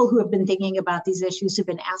are people who have been thinking about these issues, who've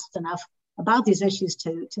been asked enough about these issues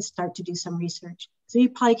to start to do some research. So you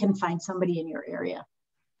probably can find somebody in your area.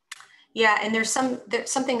 Yeah, and there's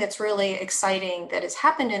something that's really exciting that has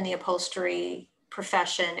happened in the upholstery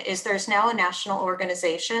profession is there's now a national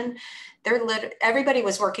organization. Everybody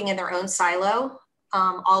was working in their own silo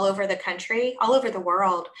all over the country, all over the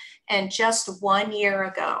world. And just 1 year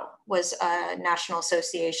ago was a national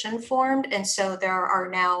association formed. And so there are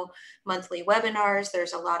now monthly webinars.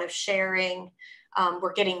 There's a lot of sharing.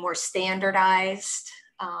 We're getting more standardized.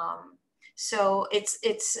 So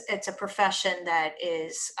it's a profession that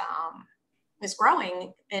is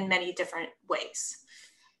growing in many different ways.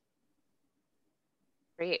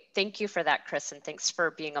 Great, thank you for that, Chris, and thanks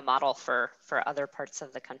for being a model for other parts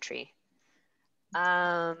of the country.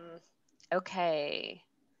 Okay,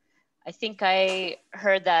 I think I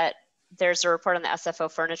heard that there's a report on the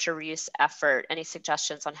SFO furniture reuse effort. Any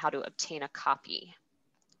suggestions on how to obtain a copy?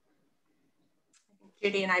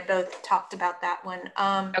 Judy and I both talked about that one.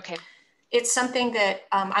 Okay. It's something that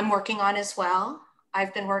I'm working on as well.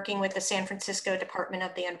 I've been working with the San Francisco Department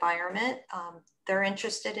of the Environment. They're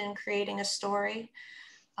interested in creating a story.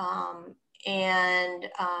 I've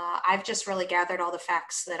just really gathered all the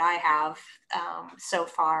facts that I have so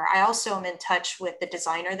far. I also am in touch with the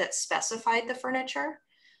designer that specified the furniture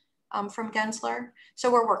from Gensler. So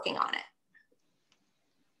we're working on it.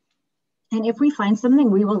 And if we find something,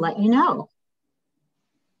 we will let you know.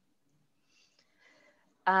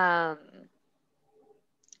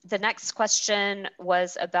 The next question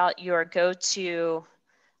was about your go-to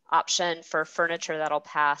option for furniture that'll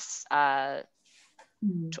pass 117-2013.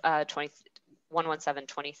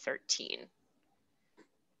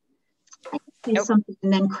 Nope. Something,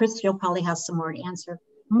 and then Chris, you'll probably have some more to answer.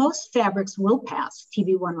 Most fabrics will pass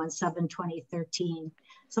TB 117-2013.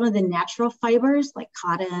 Some of the natural fibers like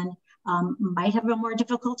cotton, might have a more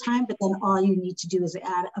difficult time, but then all you need to do is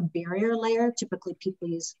add a barrier layer. Typically people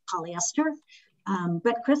use polyester.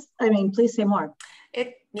 But Chris, please say more.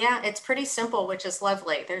 Yeah, it's pretty simple, which is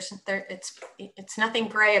lovely. It's nothing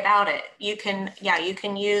gray about it. You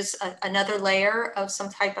can use another layer of some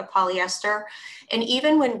type of polyester. And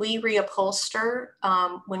even when we reupholster,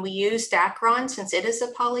 when we use Dacron, since it is a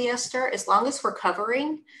polyester, as long as we're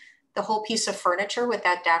covering the whole piece of furniture with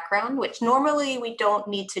that Dacron, which normally we don't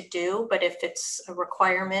need to do, but if it's a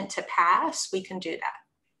requirement to pass, we can do that.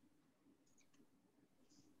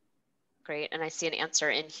 Great, and I see an answer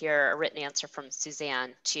in here, a written answer from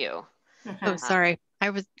Suzanne too. Mm-hmm. Oh, sorry,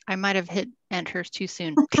 I might have hit enter too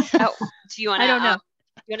soon. Oh, do you want to? I don't know.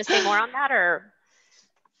 You want to say more on that, or?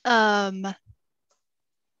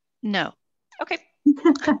 No. Okay,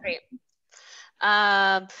 great.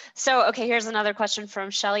 So, okay, here's another question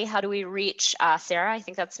from Shelley. How do we reach Sarah? I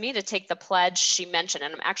think that's me, to take the pledge she mentioned,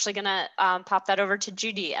 and I'm actually going to pop that over to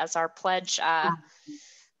Judy as our pledge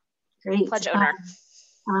pledge owner.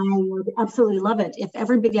 I would absolutely love it if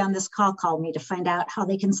everybody on this call called me to find out how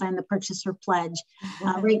they can sign the purchaser pledge.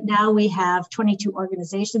 Right now we have 22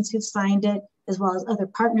 organizations who've signed it, as well as other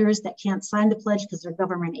partners that can't sign the pledge because they're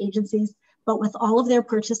government agencies. But with all of their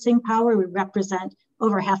purchasing power, we represent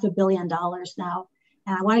over $500 million now.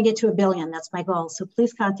 And I want to get to $1 billion. That's my goal. So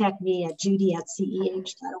please contact me at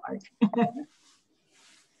judy@ceh.org.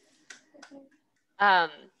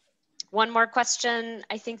 One more question,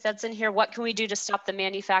 I think that's in here. What can we do to stop the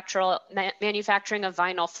manufacturing of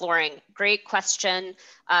vinyl flooring? Great question.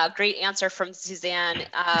 Great answer from Suzanne.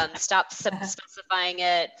 Stop specifying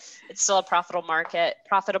it. It's still a profitable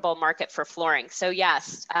market for flooring. So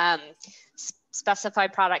yes, specify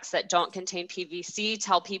products that don't contain PVC.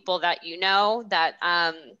 Tell people that that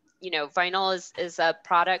vinyl is a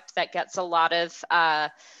product that gets a lot of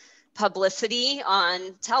publicity on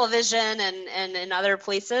television and in other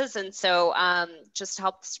places. And so just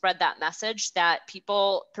help spread that message that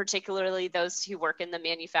people, particularly those who work in the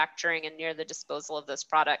manufacturing and near the disposal of those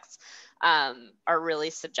products, are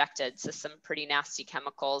really subjected to some pretty nasty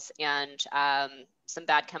chemicals, and some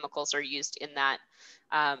bad chemicals are used in that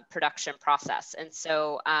production process. And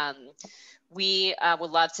so we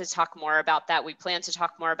would love to talk more about that. We plan to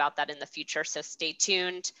talk more about that in the future, so stay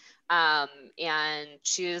tuned. And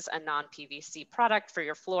choose a non-PVC product for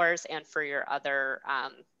your floors and for your other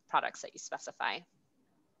products that you specify.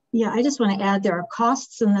 Yeah, I just want to add, there are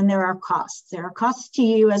costs and then there are costs. There are costs to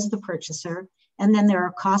you as the purchaser, and then there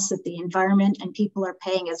are costs that the environment and people are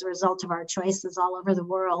paying as a result of our choices all over the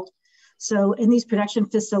world. So in these production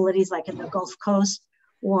facilities, like in the Gulf Coast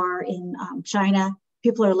or in China,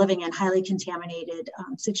 people are living in highly contaminated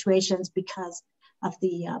situations because of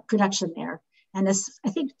the production there. And this, I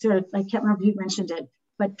think, I can't remember if you mentioned it,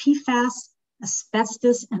 but PFAS,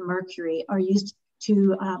 asbestos, and mercury are used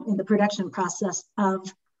to in the production process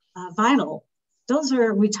of vinyl. Those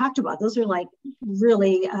are, we talked about, those are like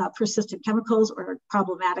really persistent chemicals or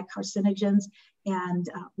problematic carcinogens, and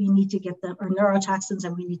we need to get them, or neurotoxins,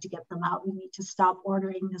 and we need to get them out. We need to stop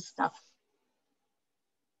ordering this stuff.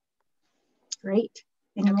 Great.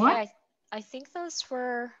 Any more? I think those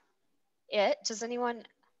were it. Does anyone,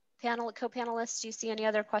 co-panelists, do you see any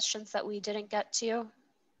other questions that we didn't get to?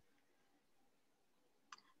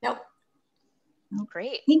 Nope.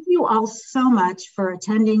 Great. Thank you all so much for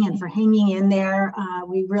attending and for hanging in there.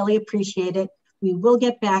 We really appreciate it. We will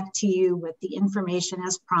get back to you with the information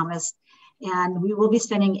as promised, and we will be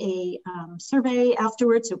sending a survey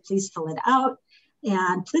afterwards, so please fill it out.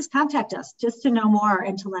 And please contact us just to know more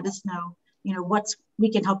and to let us know,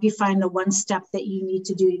 we can help you find the one step that you need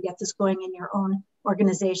to do to get this going in your own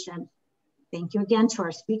organization. Thank you again to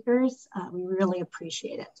our speakers. We really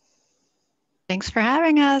appreciate it. Thanks for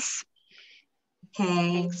having us.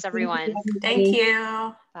 Okay. Thanks, everyone. Thank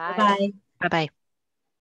you. Bye. Bye. Bye-bye.